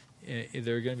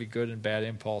 there are going to be good and bad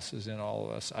impulses in all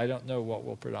of us. I don't know what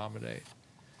will predominate,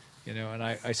 and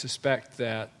I suspect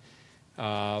that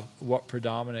what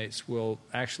predominates will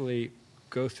actually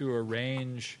go through a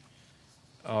range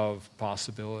of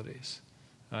possibilities.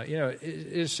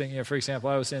 Interesting. For example,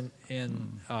 I was in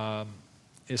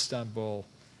Istanbul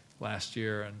last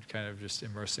year and kind of just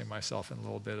immersing myself in a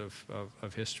little bit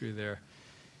of history there.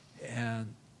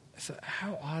 And I thought,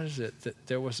 how odd is it that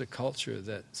there was a culture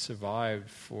that survived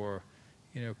for,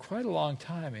 quite a long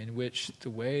time, in which the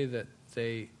way that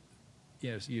they,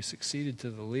 you succeeded to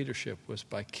the leadership was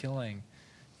by killing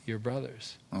your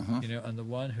brothers, and the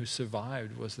one who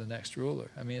survived was the next ruler.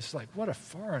 I mean, it's like, what a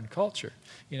foreign culture.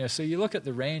 So you look at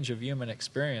the range of human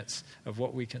experience of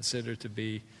what we consider to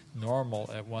be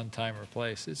normal at one time or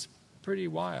place. It's pretty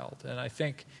wild. And I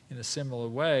think in a similar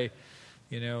way,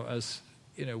 as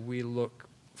we look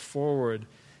forward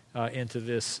into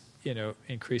this,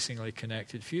 increasingly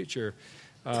connected future,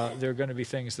 there are going to be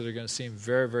things that are going to seem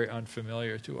very, very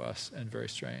unfamiliar to us and very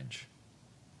strange.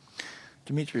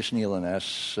 Demetrius Nealon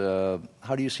asks,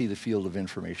 how do you see the field of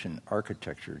information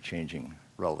architecture changing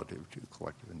relative to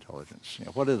collective intelligence?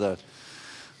 What are the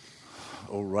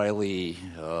O'Reilly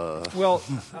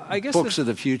I guess books of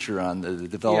the future on the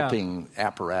developing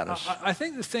apparatus? I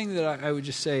think the thing that I would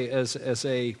just say as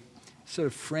a sort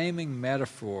of framing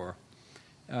metaphor,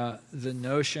 the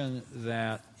notion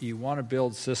that you want to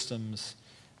build systems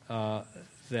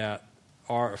that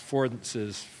are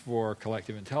affordances for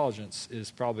collective intelligence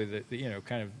is probably the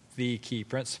kind of the key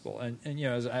principle. And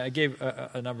as I gave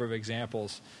a number of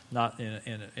examples, not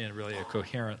in really a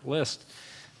coherent list,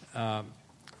 but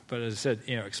as I said,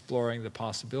 exploring the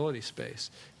possibility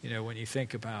space. When you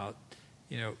think about,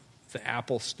 the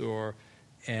Apple Store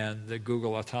and the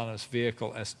Google Autonomous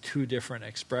Vehicle as two different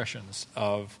expressions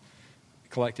of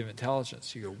collective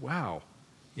intelligence, you go, wow.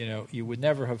 You would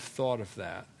never have thought of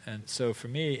that. And so for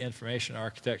me, information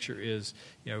architecture is,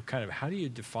 kind of how do you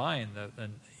define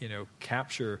and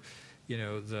capture,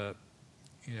 the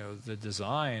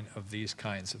design of these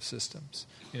kinds of systems.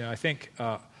 I think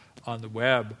on the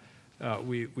web,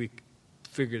 we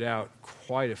figured out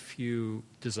quite a few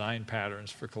design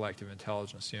patterns for collective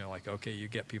intelligence. Like, okay, you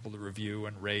get people to review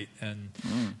and rate and,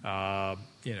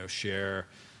 share.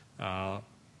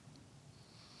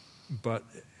 But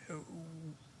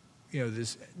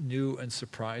there's new and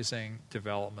surprising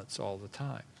developments all the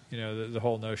time. The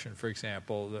whole notion, for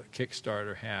example, that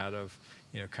Kickstarter had of,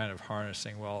 kind of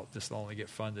harnessing, well, this will only get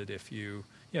funded if you,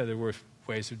 there were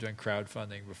ways of doing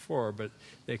crowdfunding before, but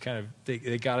they kind of,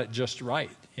 they got it just right,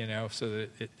 so that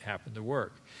it happened to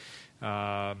work.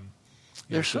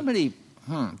 There's so many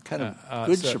kind of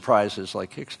good surprises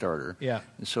like Kickstarter,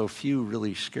 and so few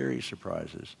really scary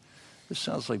surprises. This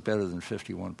sounds like better than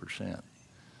 51%.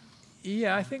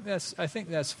 Yeah, I think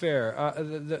that's fair.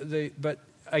 But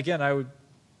again,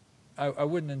 I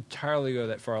wouldn't entirely go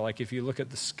that far. Like if you look at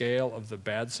the scale of the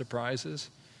bad surprises,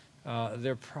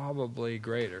 they're probably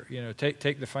greater.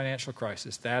 Take the financial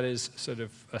crisis. That is sort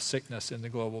of a sickness in the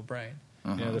global brain.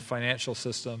 The financial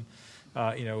system,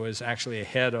 is actually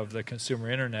ahead of the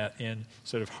consumer internet in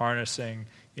sort of harnessing,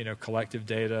 collective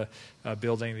data,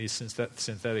 building these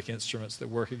synthetic instruments that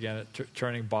work again at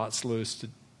turning bots loose to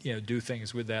do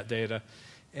things with that data.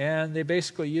 And they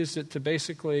basically used it to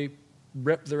basically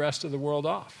rip the rest of the world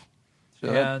off.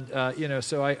 Sure. And,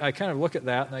 so I kind of look at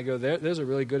that and I go, there's a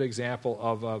really good example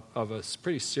of a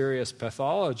pretty serious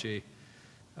pathology,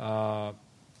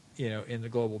 in the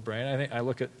global brain. I think I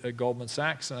look at Goldman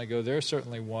Sachs and I go, they're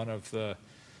certainly one of the,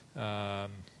 the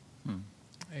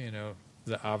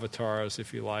avatars,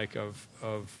 if you like, of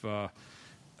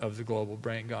the global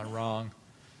brain gone wrong.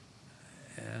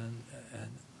 And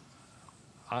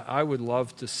I would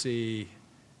love to see,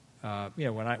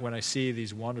 when I see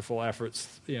these wonderful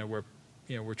efforts, where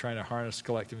we're trying to harness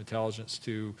collective intelligence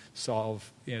to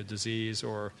solve disease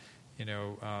or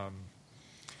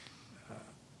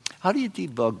how do you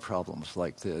debug problems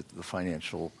like the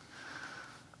financial?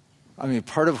 I mean,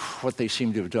 part of what they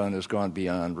seem to have done is gone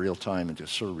beyond real time into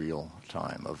surreal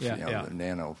time of the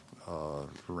nano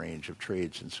range of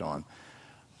trades and so on.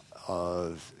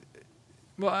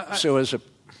 So as a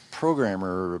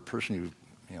programmer or a person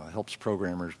who helps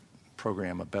programmers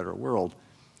program a better world,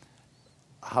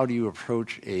 how do you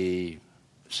approach a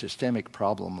systemic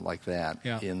problem like that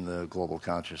Yeah. in the global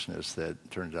consciousness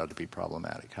that turns out to be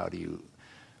problematic? How do you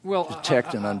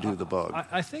detect and undo the bug?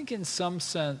 I think in some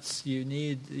sense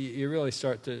you really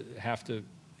start to have to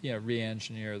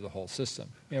re-engineer the whole system.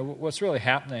 What's really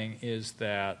happening is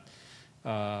that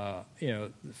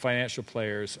financial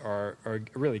players are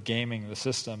really gaming the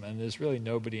system, and there's really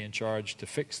nobody in charge to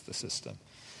fix the system.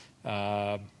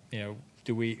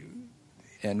 Do we?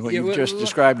 And what you've just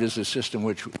described is a system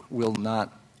which will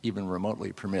not even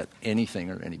remotely permit anything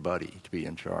or anybody to be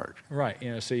in charge. Right.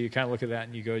 So you kind of look at that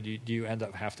and you go, do you end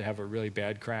up have to have a really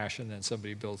bad crash and then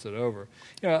somebody builds it over?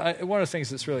 One of the things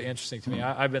that's really interesting to me,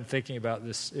 I've been thinking about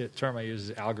this term I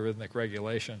use is algorithmic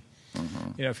regulation.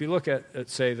 Mm-hmm. If you look at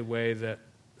say the way that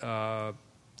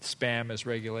spam is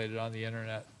regulated on the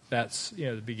internet, that's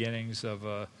the beginnings of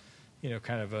a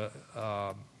kind of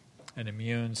an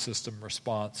immune system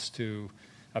response to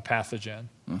a pathogen.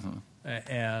 Mm-hmm.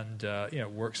 And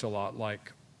works a lot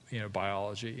like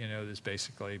biology. There's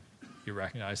basically you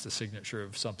recognize the signature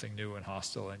of something new and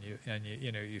hostile, and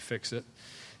you fix it.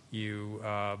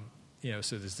 So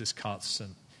there's this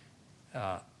constant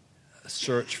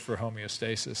search for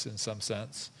homeostasis in some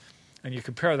sense, and you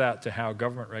compare that to how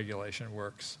government regulation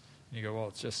works, and you go, well,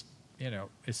 it's just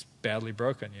it's badly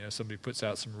broken. Somebody puts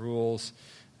out some rules,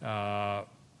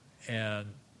 and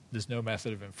there's no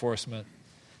method of enforcement.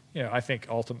 I think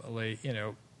ultimately,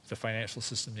 the financial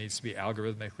system needs to be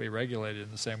algorithmically regulated in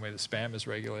the same way that spam is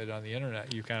regulated on the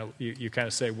internet. You kind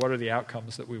of say, what are the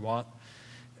outcomes that we want,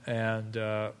 and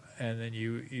then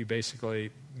you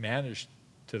basically manage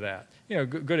to that.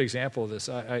 Good example of this.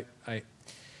 I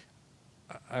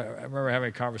remember having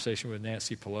a conversation with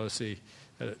Nancy Pelosi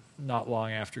not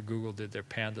long after Google did their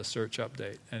Panda search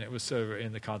update, and it was sort of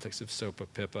in the context of SOPA,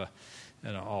 PIPA,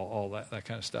 and all that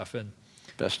kind of stuff. And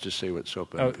best to say what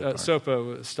SOPA and PIPA are.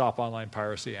 SOPA, Stop Online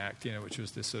Piracy Act, which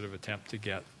was this sort of attempt to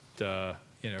get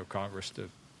Congress to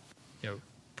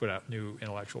put out new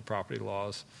intellectual property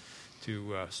laws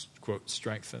to quote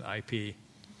strengthen IP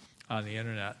on the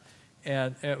internet.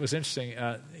 And it was interesting.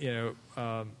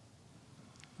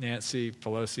 Nancy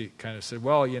Pelosi kind of said,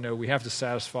 well, we have to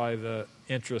satisfy the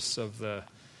interests of the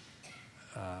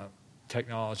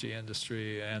technology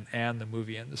industry and the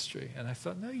movie industry. And I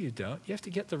thought, no, you don't. You have to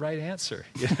get the right answer.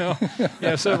 Sort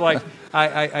of like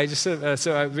I just said.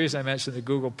 The reason I mentioned the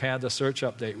Google Panda search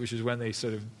update, which is when they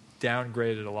sort of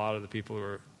downgraded a lot of the people who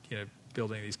were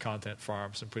building these content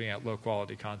farms and putting out low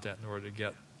quality content in order to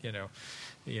get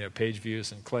page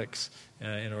views and clicks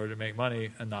in order to make money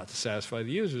and not to satisfy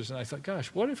the users. And I thought, gosh,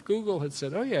 what if Google had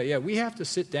said, oh, yeah, we have to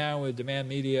sit down with demand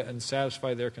media and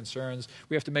satisfy their concerns.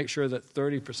 We have to make sure that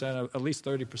at least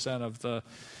 30% of the,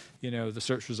 the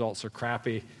search results are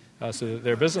crappy so that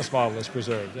their business model is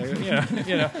preserved.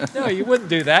 No, you wouldn't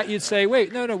do that. You'd say,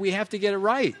 wait, no, we have to get it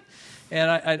right.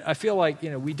 And I feel like,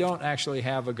 we don't actually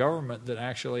have a government that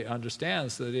actually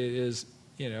understands that it is,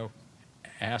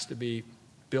 has to be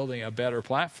building a better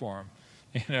platform,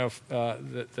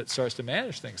 that starts to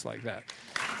manage things like that,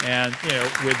 and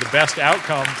with the best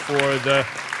outcome for the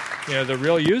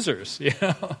real users.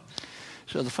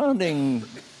 So the founding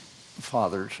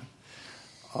fathers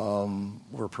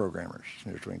were programmers.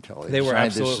 They were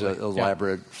absolutely this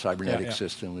elaborate cybernetic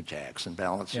system with jacks and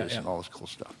balances and all this cool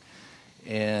stuff.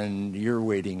 And you're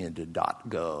wading into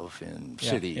 .gov in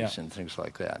cities and things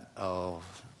like that.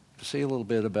 Say a little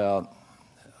bit about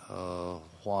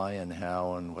why and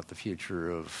how and what the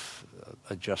future of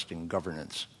adjusting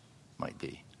governance might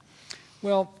be.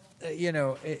 Well,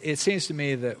 it seems to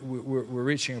me that we're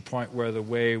reaching a point where the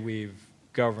way we've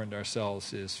governed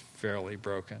ourselves is fairly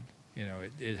broken.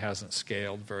 It hasn't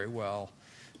scaled very well,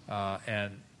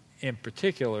 and in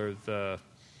particular, the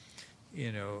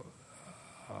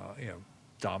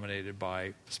dominated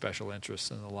by special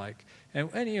interests and the like. And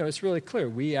it's really clear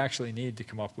we actually need to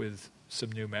come up with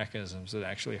some new mechanisms that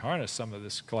actually harness some of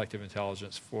this collective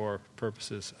intelligence for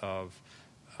purposes of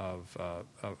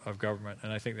government,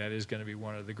 and I think that is going to be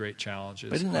one of the great challenges.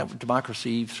 But isn't that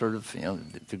democracy sort of,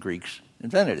 the Greeks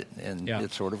invented it, and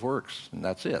it sort of works, and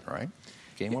that's it, right?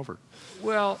 Game over.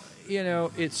 Well,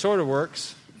 it sort of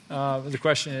works. The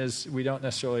question is, we don't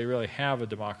necessarily really have a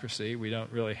democracy. We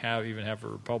don't really even have a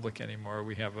republic anymore.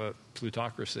 We have a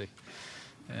plutocracy.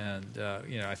 And,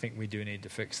 I think we do need to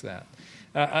fix that.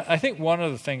 I think one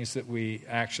of the things that we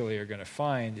actually are going to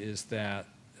find is that,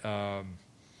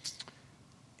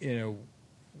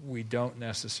 we don't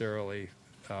necessarily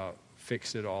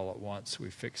fix it all at once. We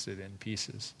fix it in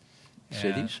pieces.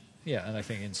 Cities? Yeah, and I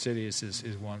think in cities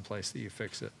is one place that you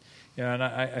fix it. And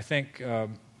I think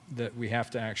that we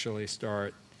have to actually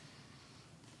start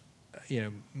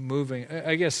moving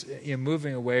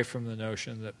away from the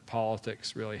notion that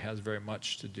politics really has very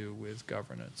much to do with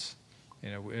governance.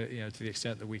 To the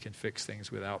extent that we can fix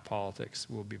things without politics,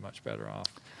 we'll be much better off.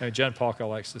 Jen Paulka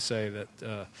likes to say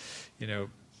that,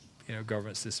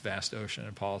 government's this vast ocean,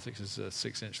 and politics is a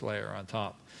 6-inch layer on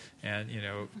top. And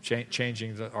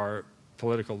changing our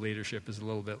political leadership is a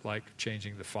little bit like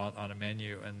changing the font on a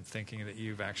menu and thinking that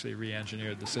you've actually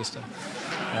re-engineered the system.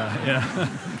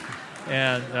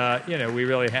 And we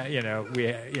really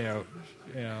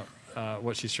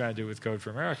what she's trying to do with Code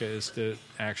for America is to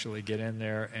actually get in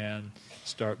there and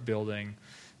start building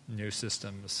new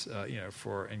systems,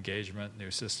 for engagement, new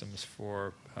systems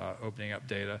for opening up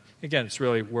data. Again, it's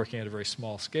really working at a very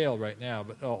small scale right now,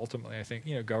 but ultimately I think,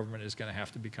 government is going to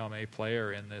have to become a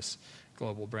player in this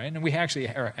global brain. And we actually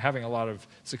are having a lot of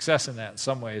success in that in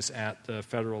some ways at the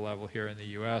federal level here in the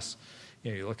U.S.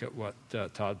 You look at what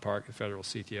Todd Park, the federal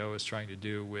CTO, is trying to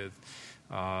do with,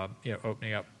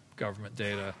 opening up government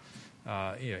data,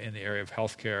 in the area of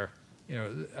healthcare.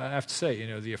 I have to say,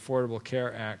 the Affordable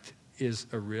Care Act is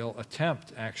a real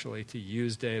attempt, actually, to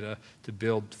use data to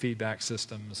build feedback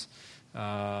systems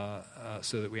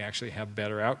so that we actually have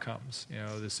better outcomes.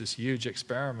 There's this huge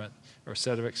experiment or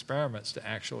set of experiments to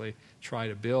actually try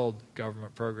to build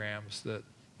government programs that,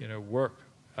 work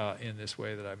in this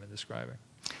way that I've been describing.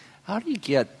 How do you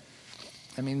get,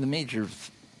 the major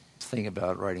thing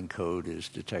about writing code is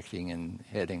detecting and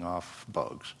heading off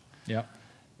bugs. Yeah.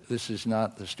 This is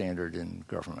not the standard in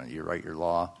government. You write your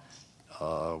law.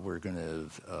 We're going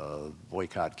to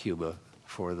boycott Cuba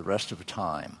for the rest of the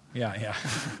time. Yeah.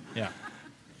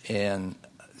 And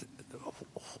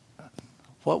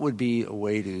what would be a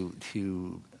way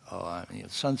to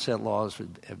sunset laws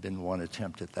have been one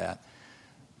attempt at that.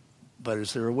 But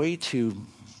is there a way to,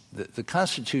 the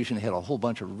Constitution had a whole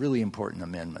bunch of really important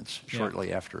amendments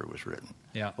shortly after it was written.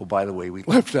 Yeah. Oh, by the way, we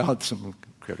left out some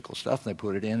critical stuff, and they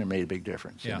put it in and made a big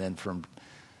difference. Yeah. And then from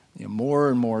more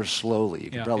and more slowly,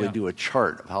 you can probably do a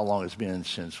chart of how long it's been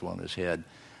since one has had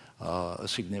a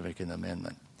significant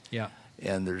amendment. Yeah.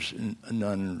 And there's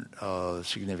none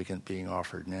significant being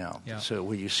offered now. Yeah. So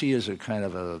what you see is a kind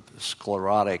of a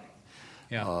sclerotic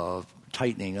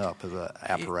tightening up of the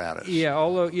apparatus. Yeah,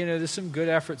 although, there's some good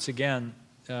efforts, again,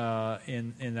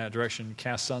 in that direction.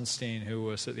 Cass Sunstein, who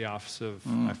was at the Office of,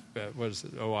 what is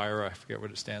it, OIRA, I forget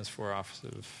what it stands for, Office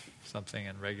of something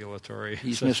and Regulatory.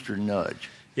 He's Mr. Nudge.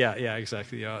 Yeah,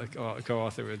 exactly.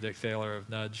 Co-author with Dick Thaler of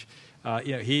Nudge.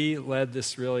 He led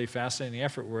this really fascinating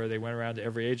effort where they went around to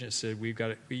every agency and said, "We've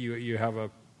got you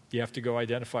have to go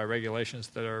identify regulations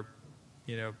that are,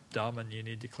 dumb and you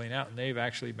need to clean out." And they've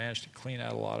actually managed to clean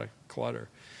out a lot of clutter.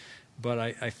 But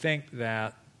I think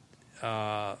that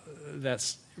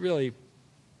that's really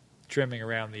trimming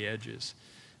around the edges.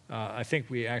 I think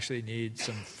we actually need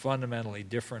some fundamentally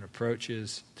different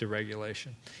approaches to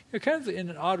regulation. Kind of in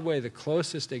an odd way, the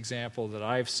closest example that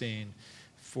I've seen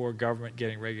for government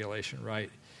getting regulation right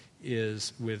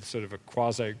is with sort of a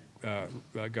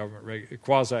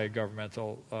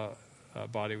quasi-governmental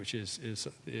body, which is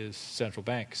central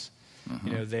banks.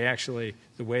 Mm-hmm. They actually,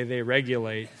 the way they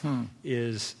regulate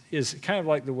is kind of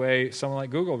like the way someone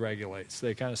like Google regulates.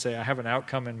 They kind of say, I have an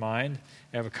outcome in mind,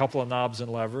 I have a couple of knobs and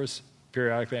levers.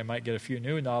 Periodically, I might get a few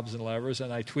new knobs and levers,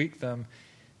 and I tweak them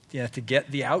to get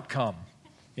the outcome.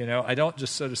 I don't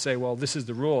just sort of say, well, this is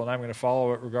the rule, and I'm going to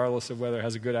follow it regardless of whether it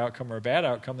has a good outcome or a bad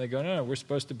outcome. They go, no, we're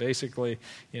supposed to basically,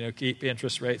 keep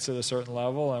interest rates at a certain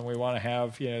level, and we want to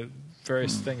have,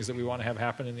 various things that we want to have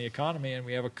happen in the economy, and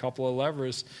we have a couple of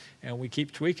levers, and we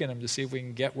keep tweaking them to see if we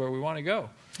can get where we want to go.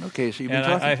 Okay, so you've been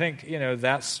talking... I think,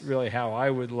 that's really how I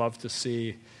would love to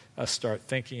see us start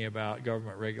thinking about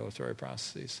government regulatory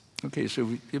processes. Okay, so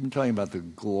you've been talking about the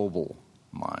global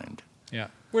mind. Yeah,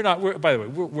 by the way,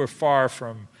 we're far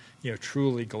from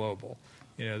truly global.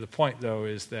 The point though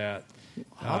is that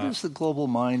how does the global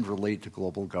mind relate to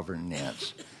global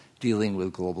governance, dealing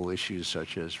with global issues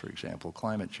such as, for example,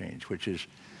 climate change, which is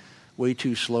way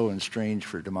too slow and strange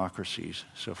for democracies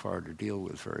so far to deal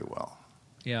with very well?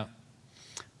 Yeah,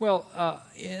 well,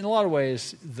 in a lot of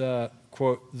ways, the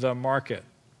quote the market.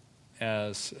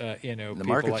 As the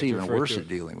market's like even worse at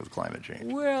dealing with climate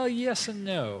change. Well, yes and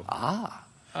no.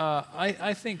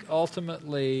 I think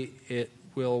ultimately it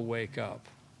will wake up.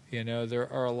 There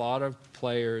are a lot of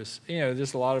players.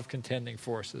 There's a lot of contending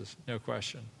forces, no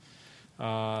question.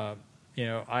 I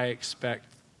expect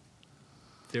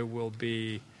there will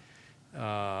be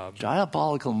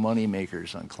diabolical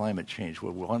moneymakers on climate change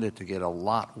will want it to get a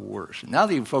lot worse. Now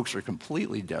that you folks are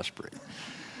completely desperate.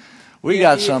 We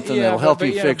got something that'll help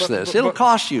you fix this. It'll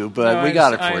cost you, but we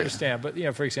got it for you. I understand, but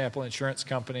for example, insurance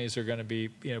companies are going to be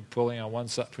pulling on one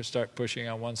side, start pushing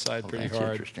on one side pretty hard.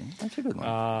 That's interesting. That's a good one.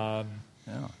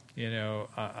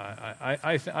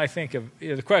 I think of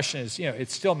the question is, it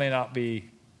still may not be,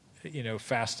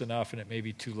 fast enough, and it may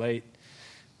be too late,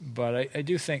 but I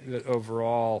do think that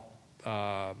overall,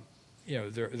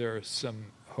 there are some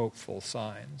hopeful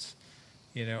signs.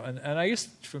 And I guess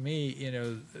for me,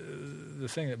 the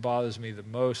thing that bothers me the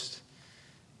most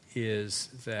is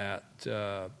that,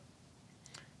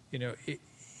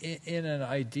 in an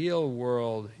ideal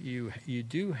world, you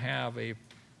do have a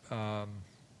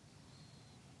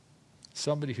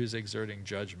somebody who's exerting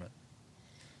judgment,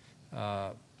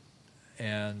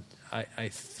 and I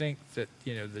think that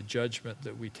the judgment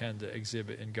that we tend to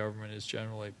exhibit in government is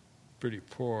generally pretty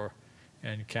poor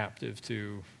and captive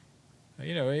to.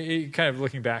 Kind of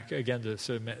looking back again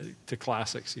to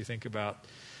classics, you think about,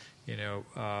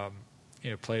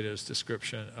 Plato's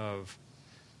description of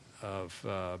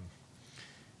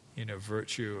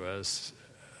virtue as,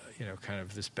 kind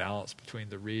of this balance between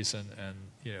the reason and,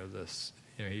 this.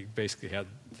 He basically had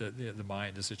the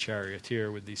mind as a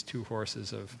charioteer with these two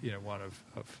horses of, one of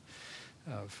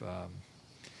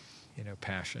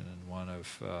passion and one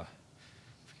of.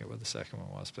 What the second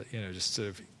one was, but just sort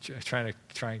of trying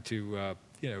to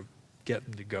get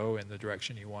them to go in the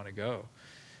direction you want to go.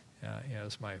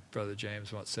 As my brother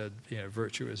James once said,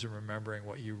 virtue is remembering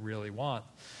what you really want,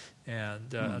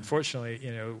 and unfortunately,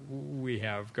 we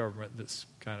have government that's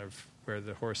kind of where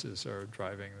the horses are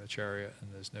driving the chariot,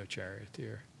 and there's no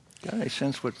charioteer. Got any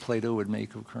sense what Plato would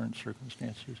make of current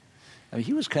circumstances? I mean,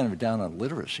 he was kind of down on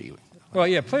literacy. Well,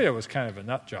 yeah, Plato was kind of a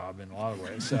nut job in a lot of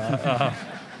ways.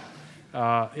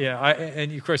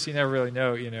 And of course you never really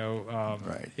know,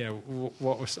 right.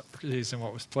 What was Socrates and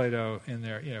what was Plato in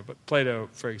there, But Plato,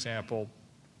 for example,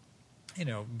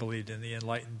 believed in the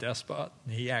enlightened despot.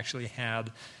 And he actually had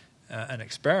an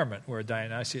experiment where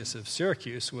Dionysius of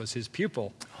Syracuse was his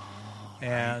pupil,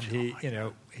 and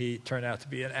he turned out to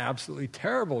be an absolutely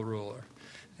terrible ruler.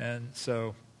 And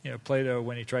so, Plato,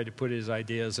 when he tried to put his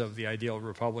ideas of the ideal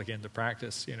republic into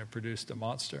practice, produced a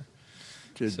monster.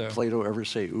 Did Plato ever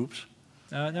say "oops"?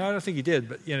 No, I don't think he did.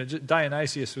 But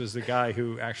Dionysius was the guy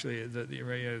who actually.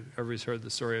 Everybody's heard the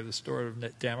story of the sword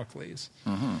of Damocles.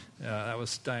 Mm-hmm. That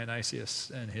was Dionysius,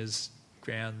 and his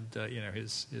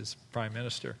his prime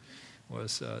minister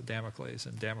was Damocles.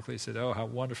 And Damocles said, "Oh, how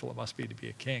wonderful it must be to be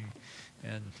a king."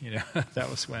 And that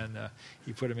was when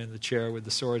he put him in the chair with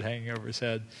the sword hanging over his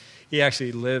head. He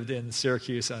actually lived in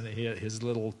Syracuse on his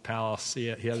little palace. He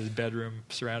had his bedroom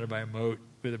surrounded by a moat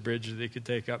with a bridge that he could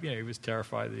take up. He was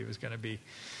terrified that he was going to be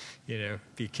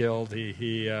killed.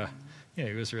 He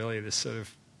was really this sort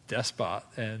of despot,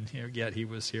 and yet he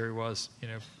was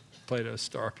Plato's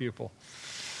star pupil.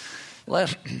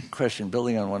 Last question,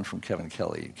 building on one from Kevin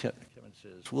Kelly. Kevin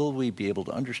says, will we be able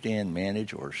to understand,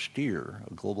 manage, or steer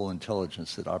a global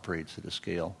intelligence that operates at a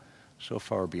scale so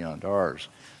far beyond ours,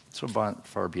 so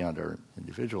far beyond our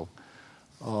individual?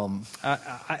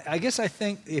 I guess I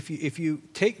think if you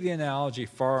take the analogy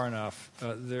far enough,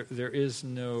 there is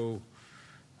no,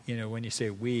 when you say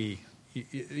we,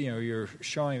 you're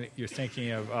showing that you're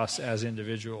thinking of us as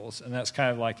individuals, and that's kind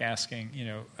of like asking,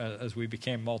 as we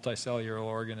became multicellular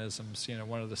organisms,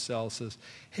 one of the cells says,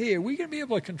 "Hey, are we going to be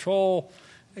able to control,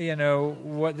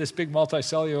 what this big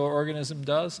multicellular organism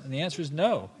does?" And the answer is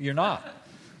no, you're not.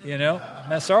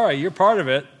 I'm sorry, you're part of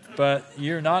it, but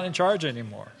you're not in charge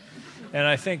anymore. And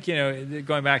I think,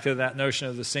 going back to that notion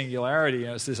of the singularity,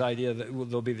 it's this idea that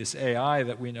there'll be this AI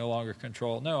that we no longer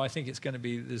control. No, I think it's going to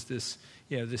be this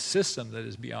system that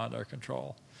is beyond our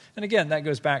control. And again, that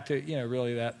goes back to,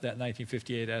 really that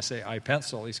 1958 essay, I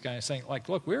Pencil. He's kind of saying,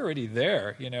 look, we're already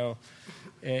there,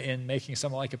 in making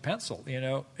something like a pencil.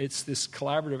 It's this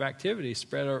collaborative activity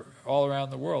spread all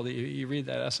around the world. You read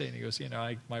that essay and he goes,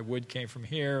 my wood came from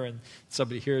here, and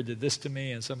somebody here did this to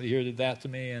me, and somebody here did that to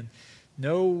me, and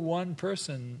no one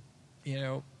person,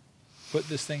 put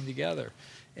this thing together.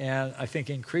 And I think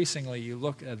increasingly you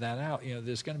look at that out,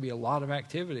 there's going to be a lot of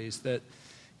activities that,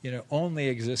 only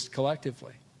exist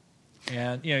collectively.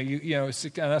 And,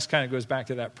 that kind of goes back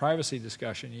to that privacy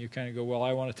discussion. You kind of go, well,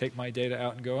 I want to take my data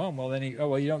out and go home. Well, then you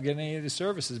don't get any of the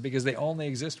services because they only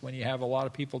exist when you have a lot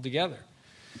of people together.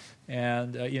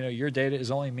 And, your data is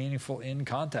only meaningful in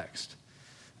context.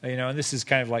 And this is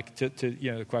kind of like to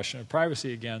the question of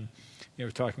privacy again. We're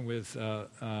talking with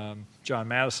John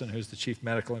Madison, who's the Chief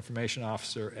Medical Information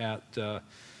Officer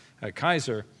at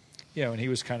Kaiser, and he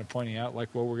was kind of pointing out,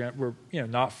 we're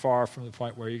not far from the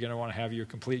point where you're going to want to have your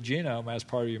complete genome as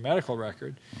part of your medical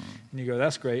record. And you go,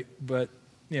 that's great, but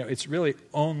it's really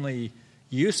only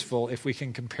useful if we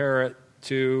can compare it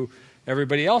to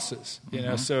everybody else's.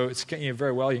 So it's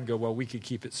very well you can go, well, we could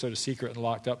keep it sort of secret and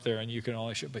locked up there, and you can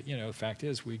only show. But the fact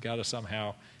is, we got to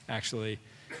somehow actually,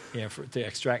 to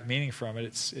extract meaning from it.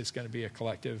 It's going to be a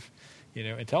collective,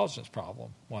 intelligence problem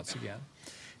once again.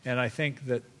 And I think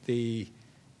that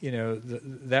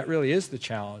that really is the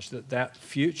challenge. That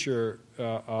future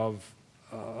of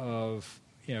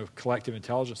collective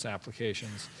intelligence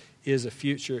applications is a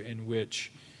future in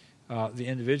which the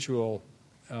individual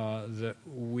that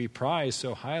we prize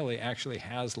so highly actually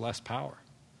has less power,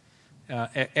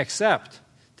 except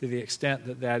to the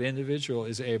extent that individual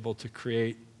is able to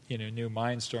create new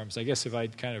mind storms. I guess if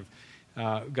I'd kind of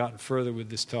gotten further with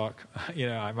this talk,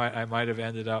 I might have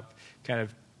ended up kind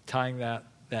of tying that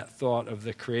thought of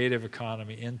the creative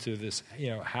economy into this.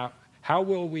 How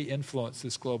will we influence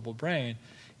this global brain?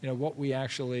 The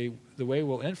way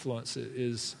we'll influence it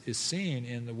is seen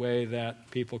in the way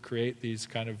that people create these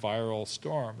kind of viral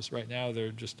storms. Right now, they're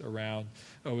just around.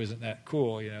 Oh, isn't that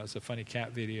cool? It's a funny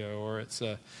cat video, or it's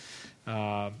a,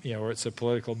 or it's a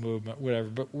political movement, whatever.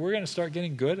 But we're going to start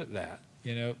getting good at that.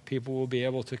 People will be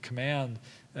able to command,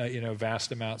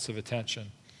 vast amounts of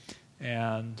attention,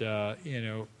 and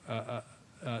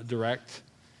direct.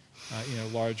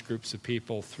 Large groups of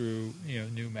people through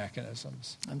new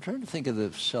mechanisms. I'm trying to think of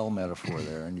the cell metaphor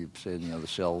there, and you said the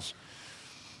cells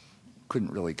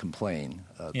couldn't really complain.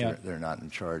 They're not in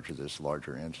charge of this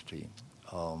larger entity.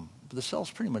 But the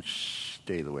cells pretty much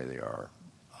stay the way they are.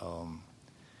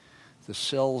 The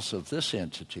cells of this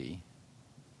entity,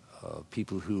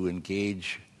 people who get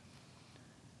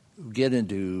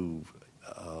into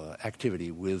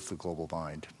activity with the global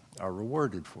mind, are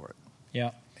rewarded for it.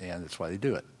 Yeah. And that's why they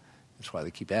do it. That's why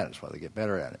they keep at it. That's why they get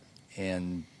better at it.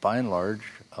 And by and large,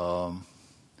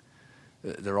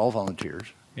 they're all volunteers.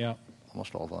 Yeah.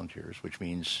 Almost all volunteers, which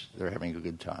means they're having a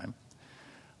good time.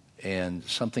 And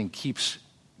something keeps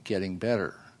getting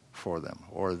better for them,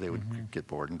 or they would get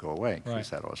bored and go away, because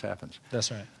that always happens.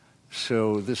 That's right.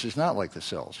 So this is not like the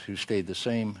cells, who stayed the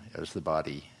same as the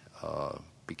body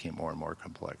became more and more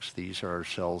complex. These are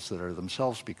cells that are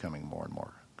themselves becoming more and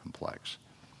more complex,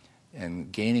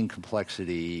 and gaining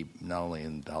complexity not only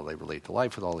in how they relate to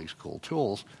life with all these cool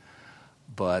tools,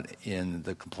 but in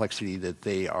the complexity that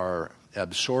they are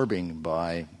absorbing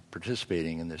by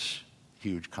participating in this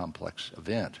huge complex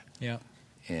event. Yeah.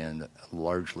 And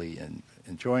largely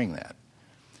enjoying that.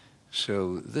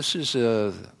 So this is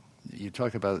you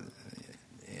talk about,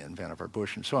 in Vannevar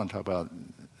Bush and so on, talk about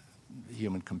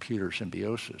human-computer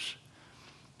symbiosis.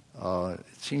 It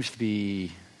seems to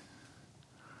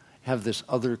have this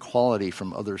other quality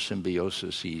from other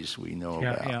symbioses we know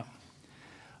about.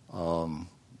 Yeah.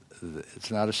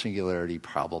 It's not a singularity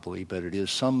probably, but it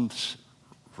is some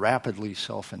rapidly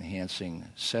self-enhancing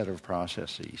set of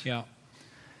processes. Yeah.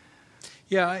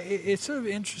 Yeah, it's sort of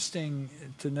interesting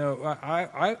to know.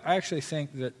 I actually think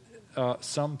that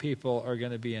some people are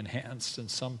going to be enhanced and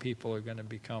some people are going to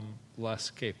become less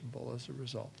capable as a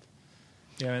result.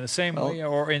 In the same way,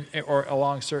 or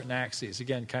along certain axes.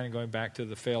 Again, kind of going back to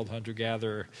the failed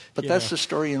hunter-gatherer. But that's the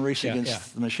story in Race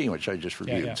Against the Machine, which I just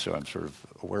reviewed, so I'm sort of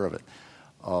aware of it.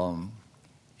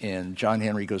 And John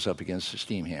Henry goes up against the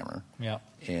steam hammer. Yeah.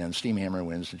 And steam hammer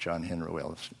wins, and John Henry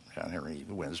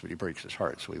wins, but he breaks his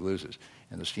heart, so he loses.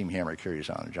 And the steam hammer carries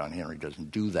on, and John Henry doesn't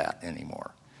do that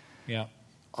anymore. Yeah.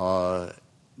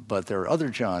 But there are other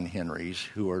John Henrys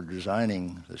who are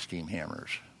designing the steam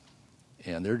hammers,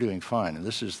 and they're doing fine. And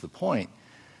this is the point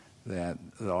that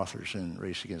the authors in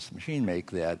Race Against the Machine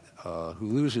make, that who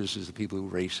loses is the people who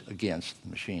race against the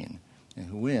machine, and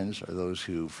who wins are those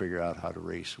who figure out how to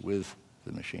race with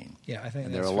the machine. Yeah, I think.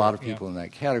 And there are a lot of people in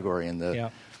that category, and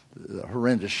the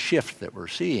horrendous shift that we're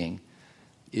seeing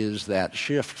is that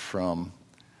shift from,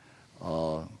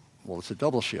 it's a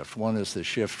double shift. One is the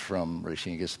shift from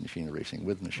racing against the machine to racing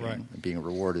with the machine, and being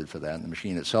rewarded for that, and the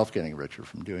machine itself getting richer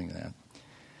from doing that.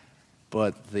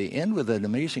 But they end with an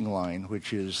amazing line,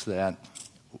 which is that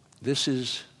this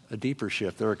is a deeper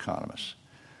shift. They're economists,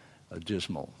 a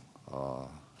dismal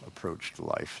approach to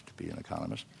life to be an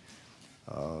economist,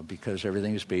 because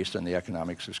everything is based on the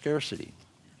economics of scarcity.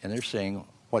 And they're saying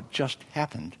what just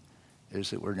happened is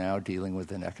that we're now dealing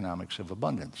with an economics of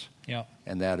abundance. Yeah.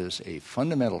 And that is a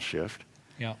fundamental shift,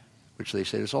 which they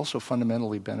say is also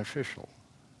fundamentally beneficial.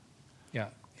 Yeah.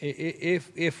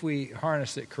 If we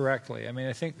harness it correctly. I mean,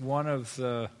 I think one of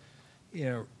the,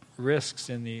 risks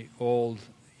in the old,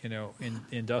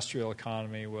 industrial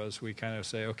economy was we kind of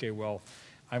say, okay, well,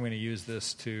 I'm going to use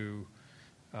this to,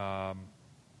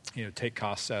 take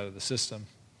costs out of the system.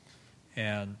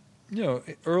 And,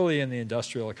 early in the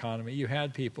industrial economy, you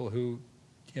had people who,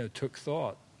 took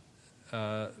thought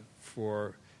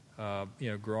for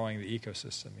growing the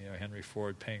ecosystem. Henry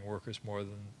Ford paying workers more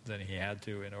than he had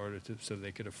to in order to so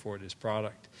they could afford his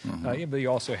product. Mm-hmm. But he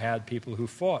also had people who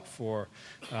fought for.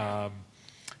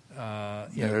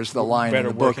 There's the line in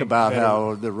the book about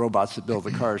how the robots that build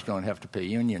the cars don't have to pay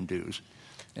union dues.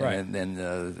 And right.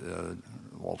 then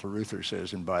Walter Reuther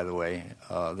says, and by the way,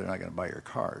 they're not going to buy your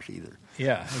cars either.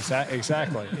 Yeah,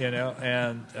 exactly.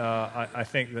 And I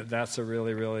think that's a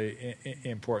really, really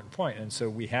important point. And so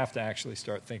we have to actually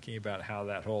start thinking about how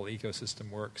that whole ecosystem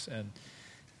works. And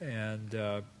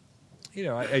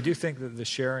I do think that the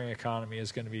sharing economy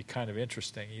is going to be kind of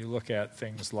interesting. You look at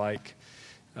things like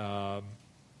Airbnb,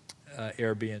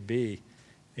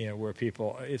 where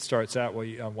people, it starts out,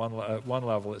 on one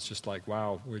level, it's just like,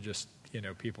 wow, we're just,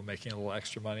 people making a little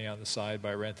extra money on the side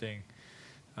by renting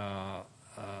a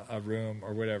room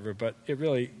or whatever. But it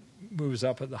really moves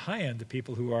up at the high end to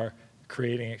people who are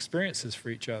creating experiences for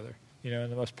each other.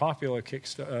 And the most popular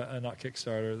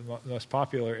the most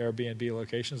popular Airbnb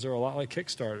locations are a lot like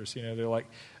Kickstarters. They're like,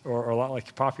 or a lot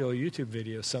like popular YouTube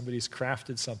videos. Somebody's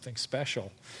crafted something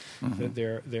special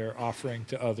that they're offering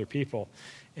to other people.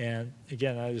 And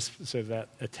again, I just sort of that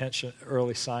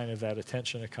early sign of that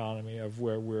attention economy of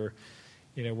where we're,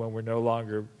 when we're no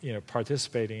longer,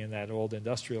 participating in that old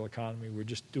industrial economy, we're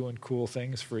just doing cool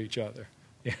things for each other.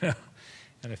 And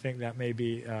I think that may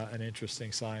be an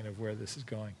interesting sign of where this is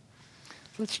going.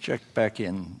 Let's check back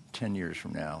in 10 years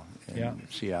from now and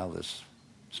see how this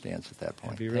stands at that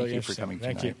point. It'd be really Thank you for coming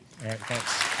tonight. Thank you. All right,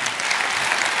 thanks.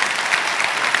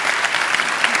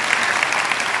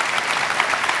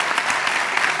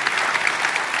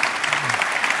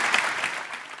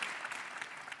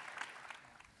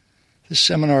 This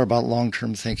seminar about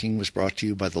long-term thinking was brought to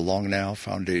you by the Long Now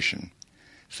Foundation.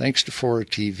 Thanks to Fora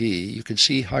TV, you can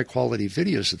see high-quality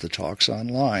videos of the talks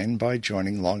online by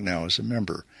joining Long Now as a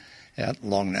member at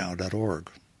longnow.org.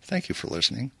 Thank you for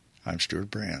listening. I'm Stuart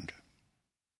Brand.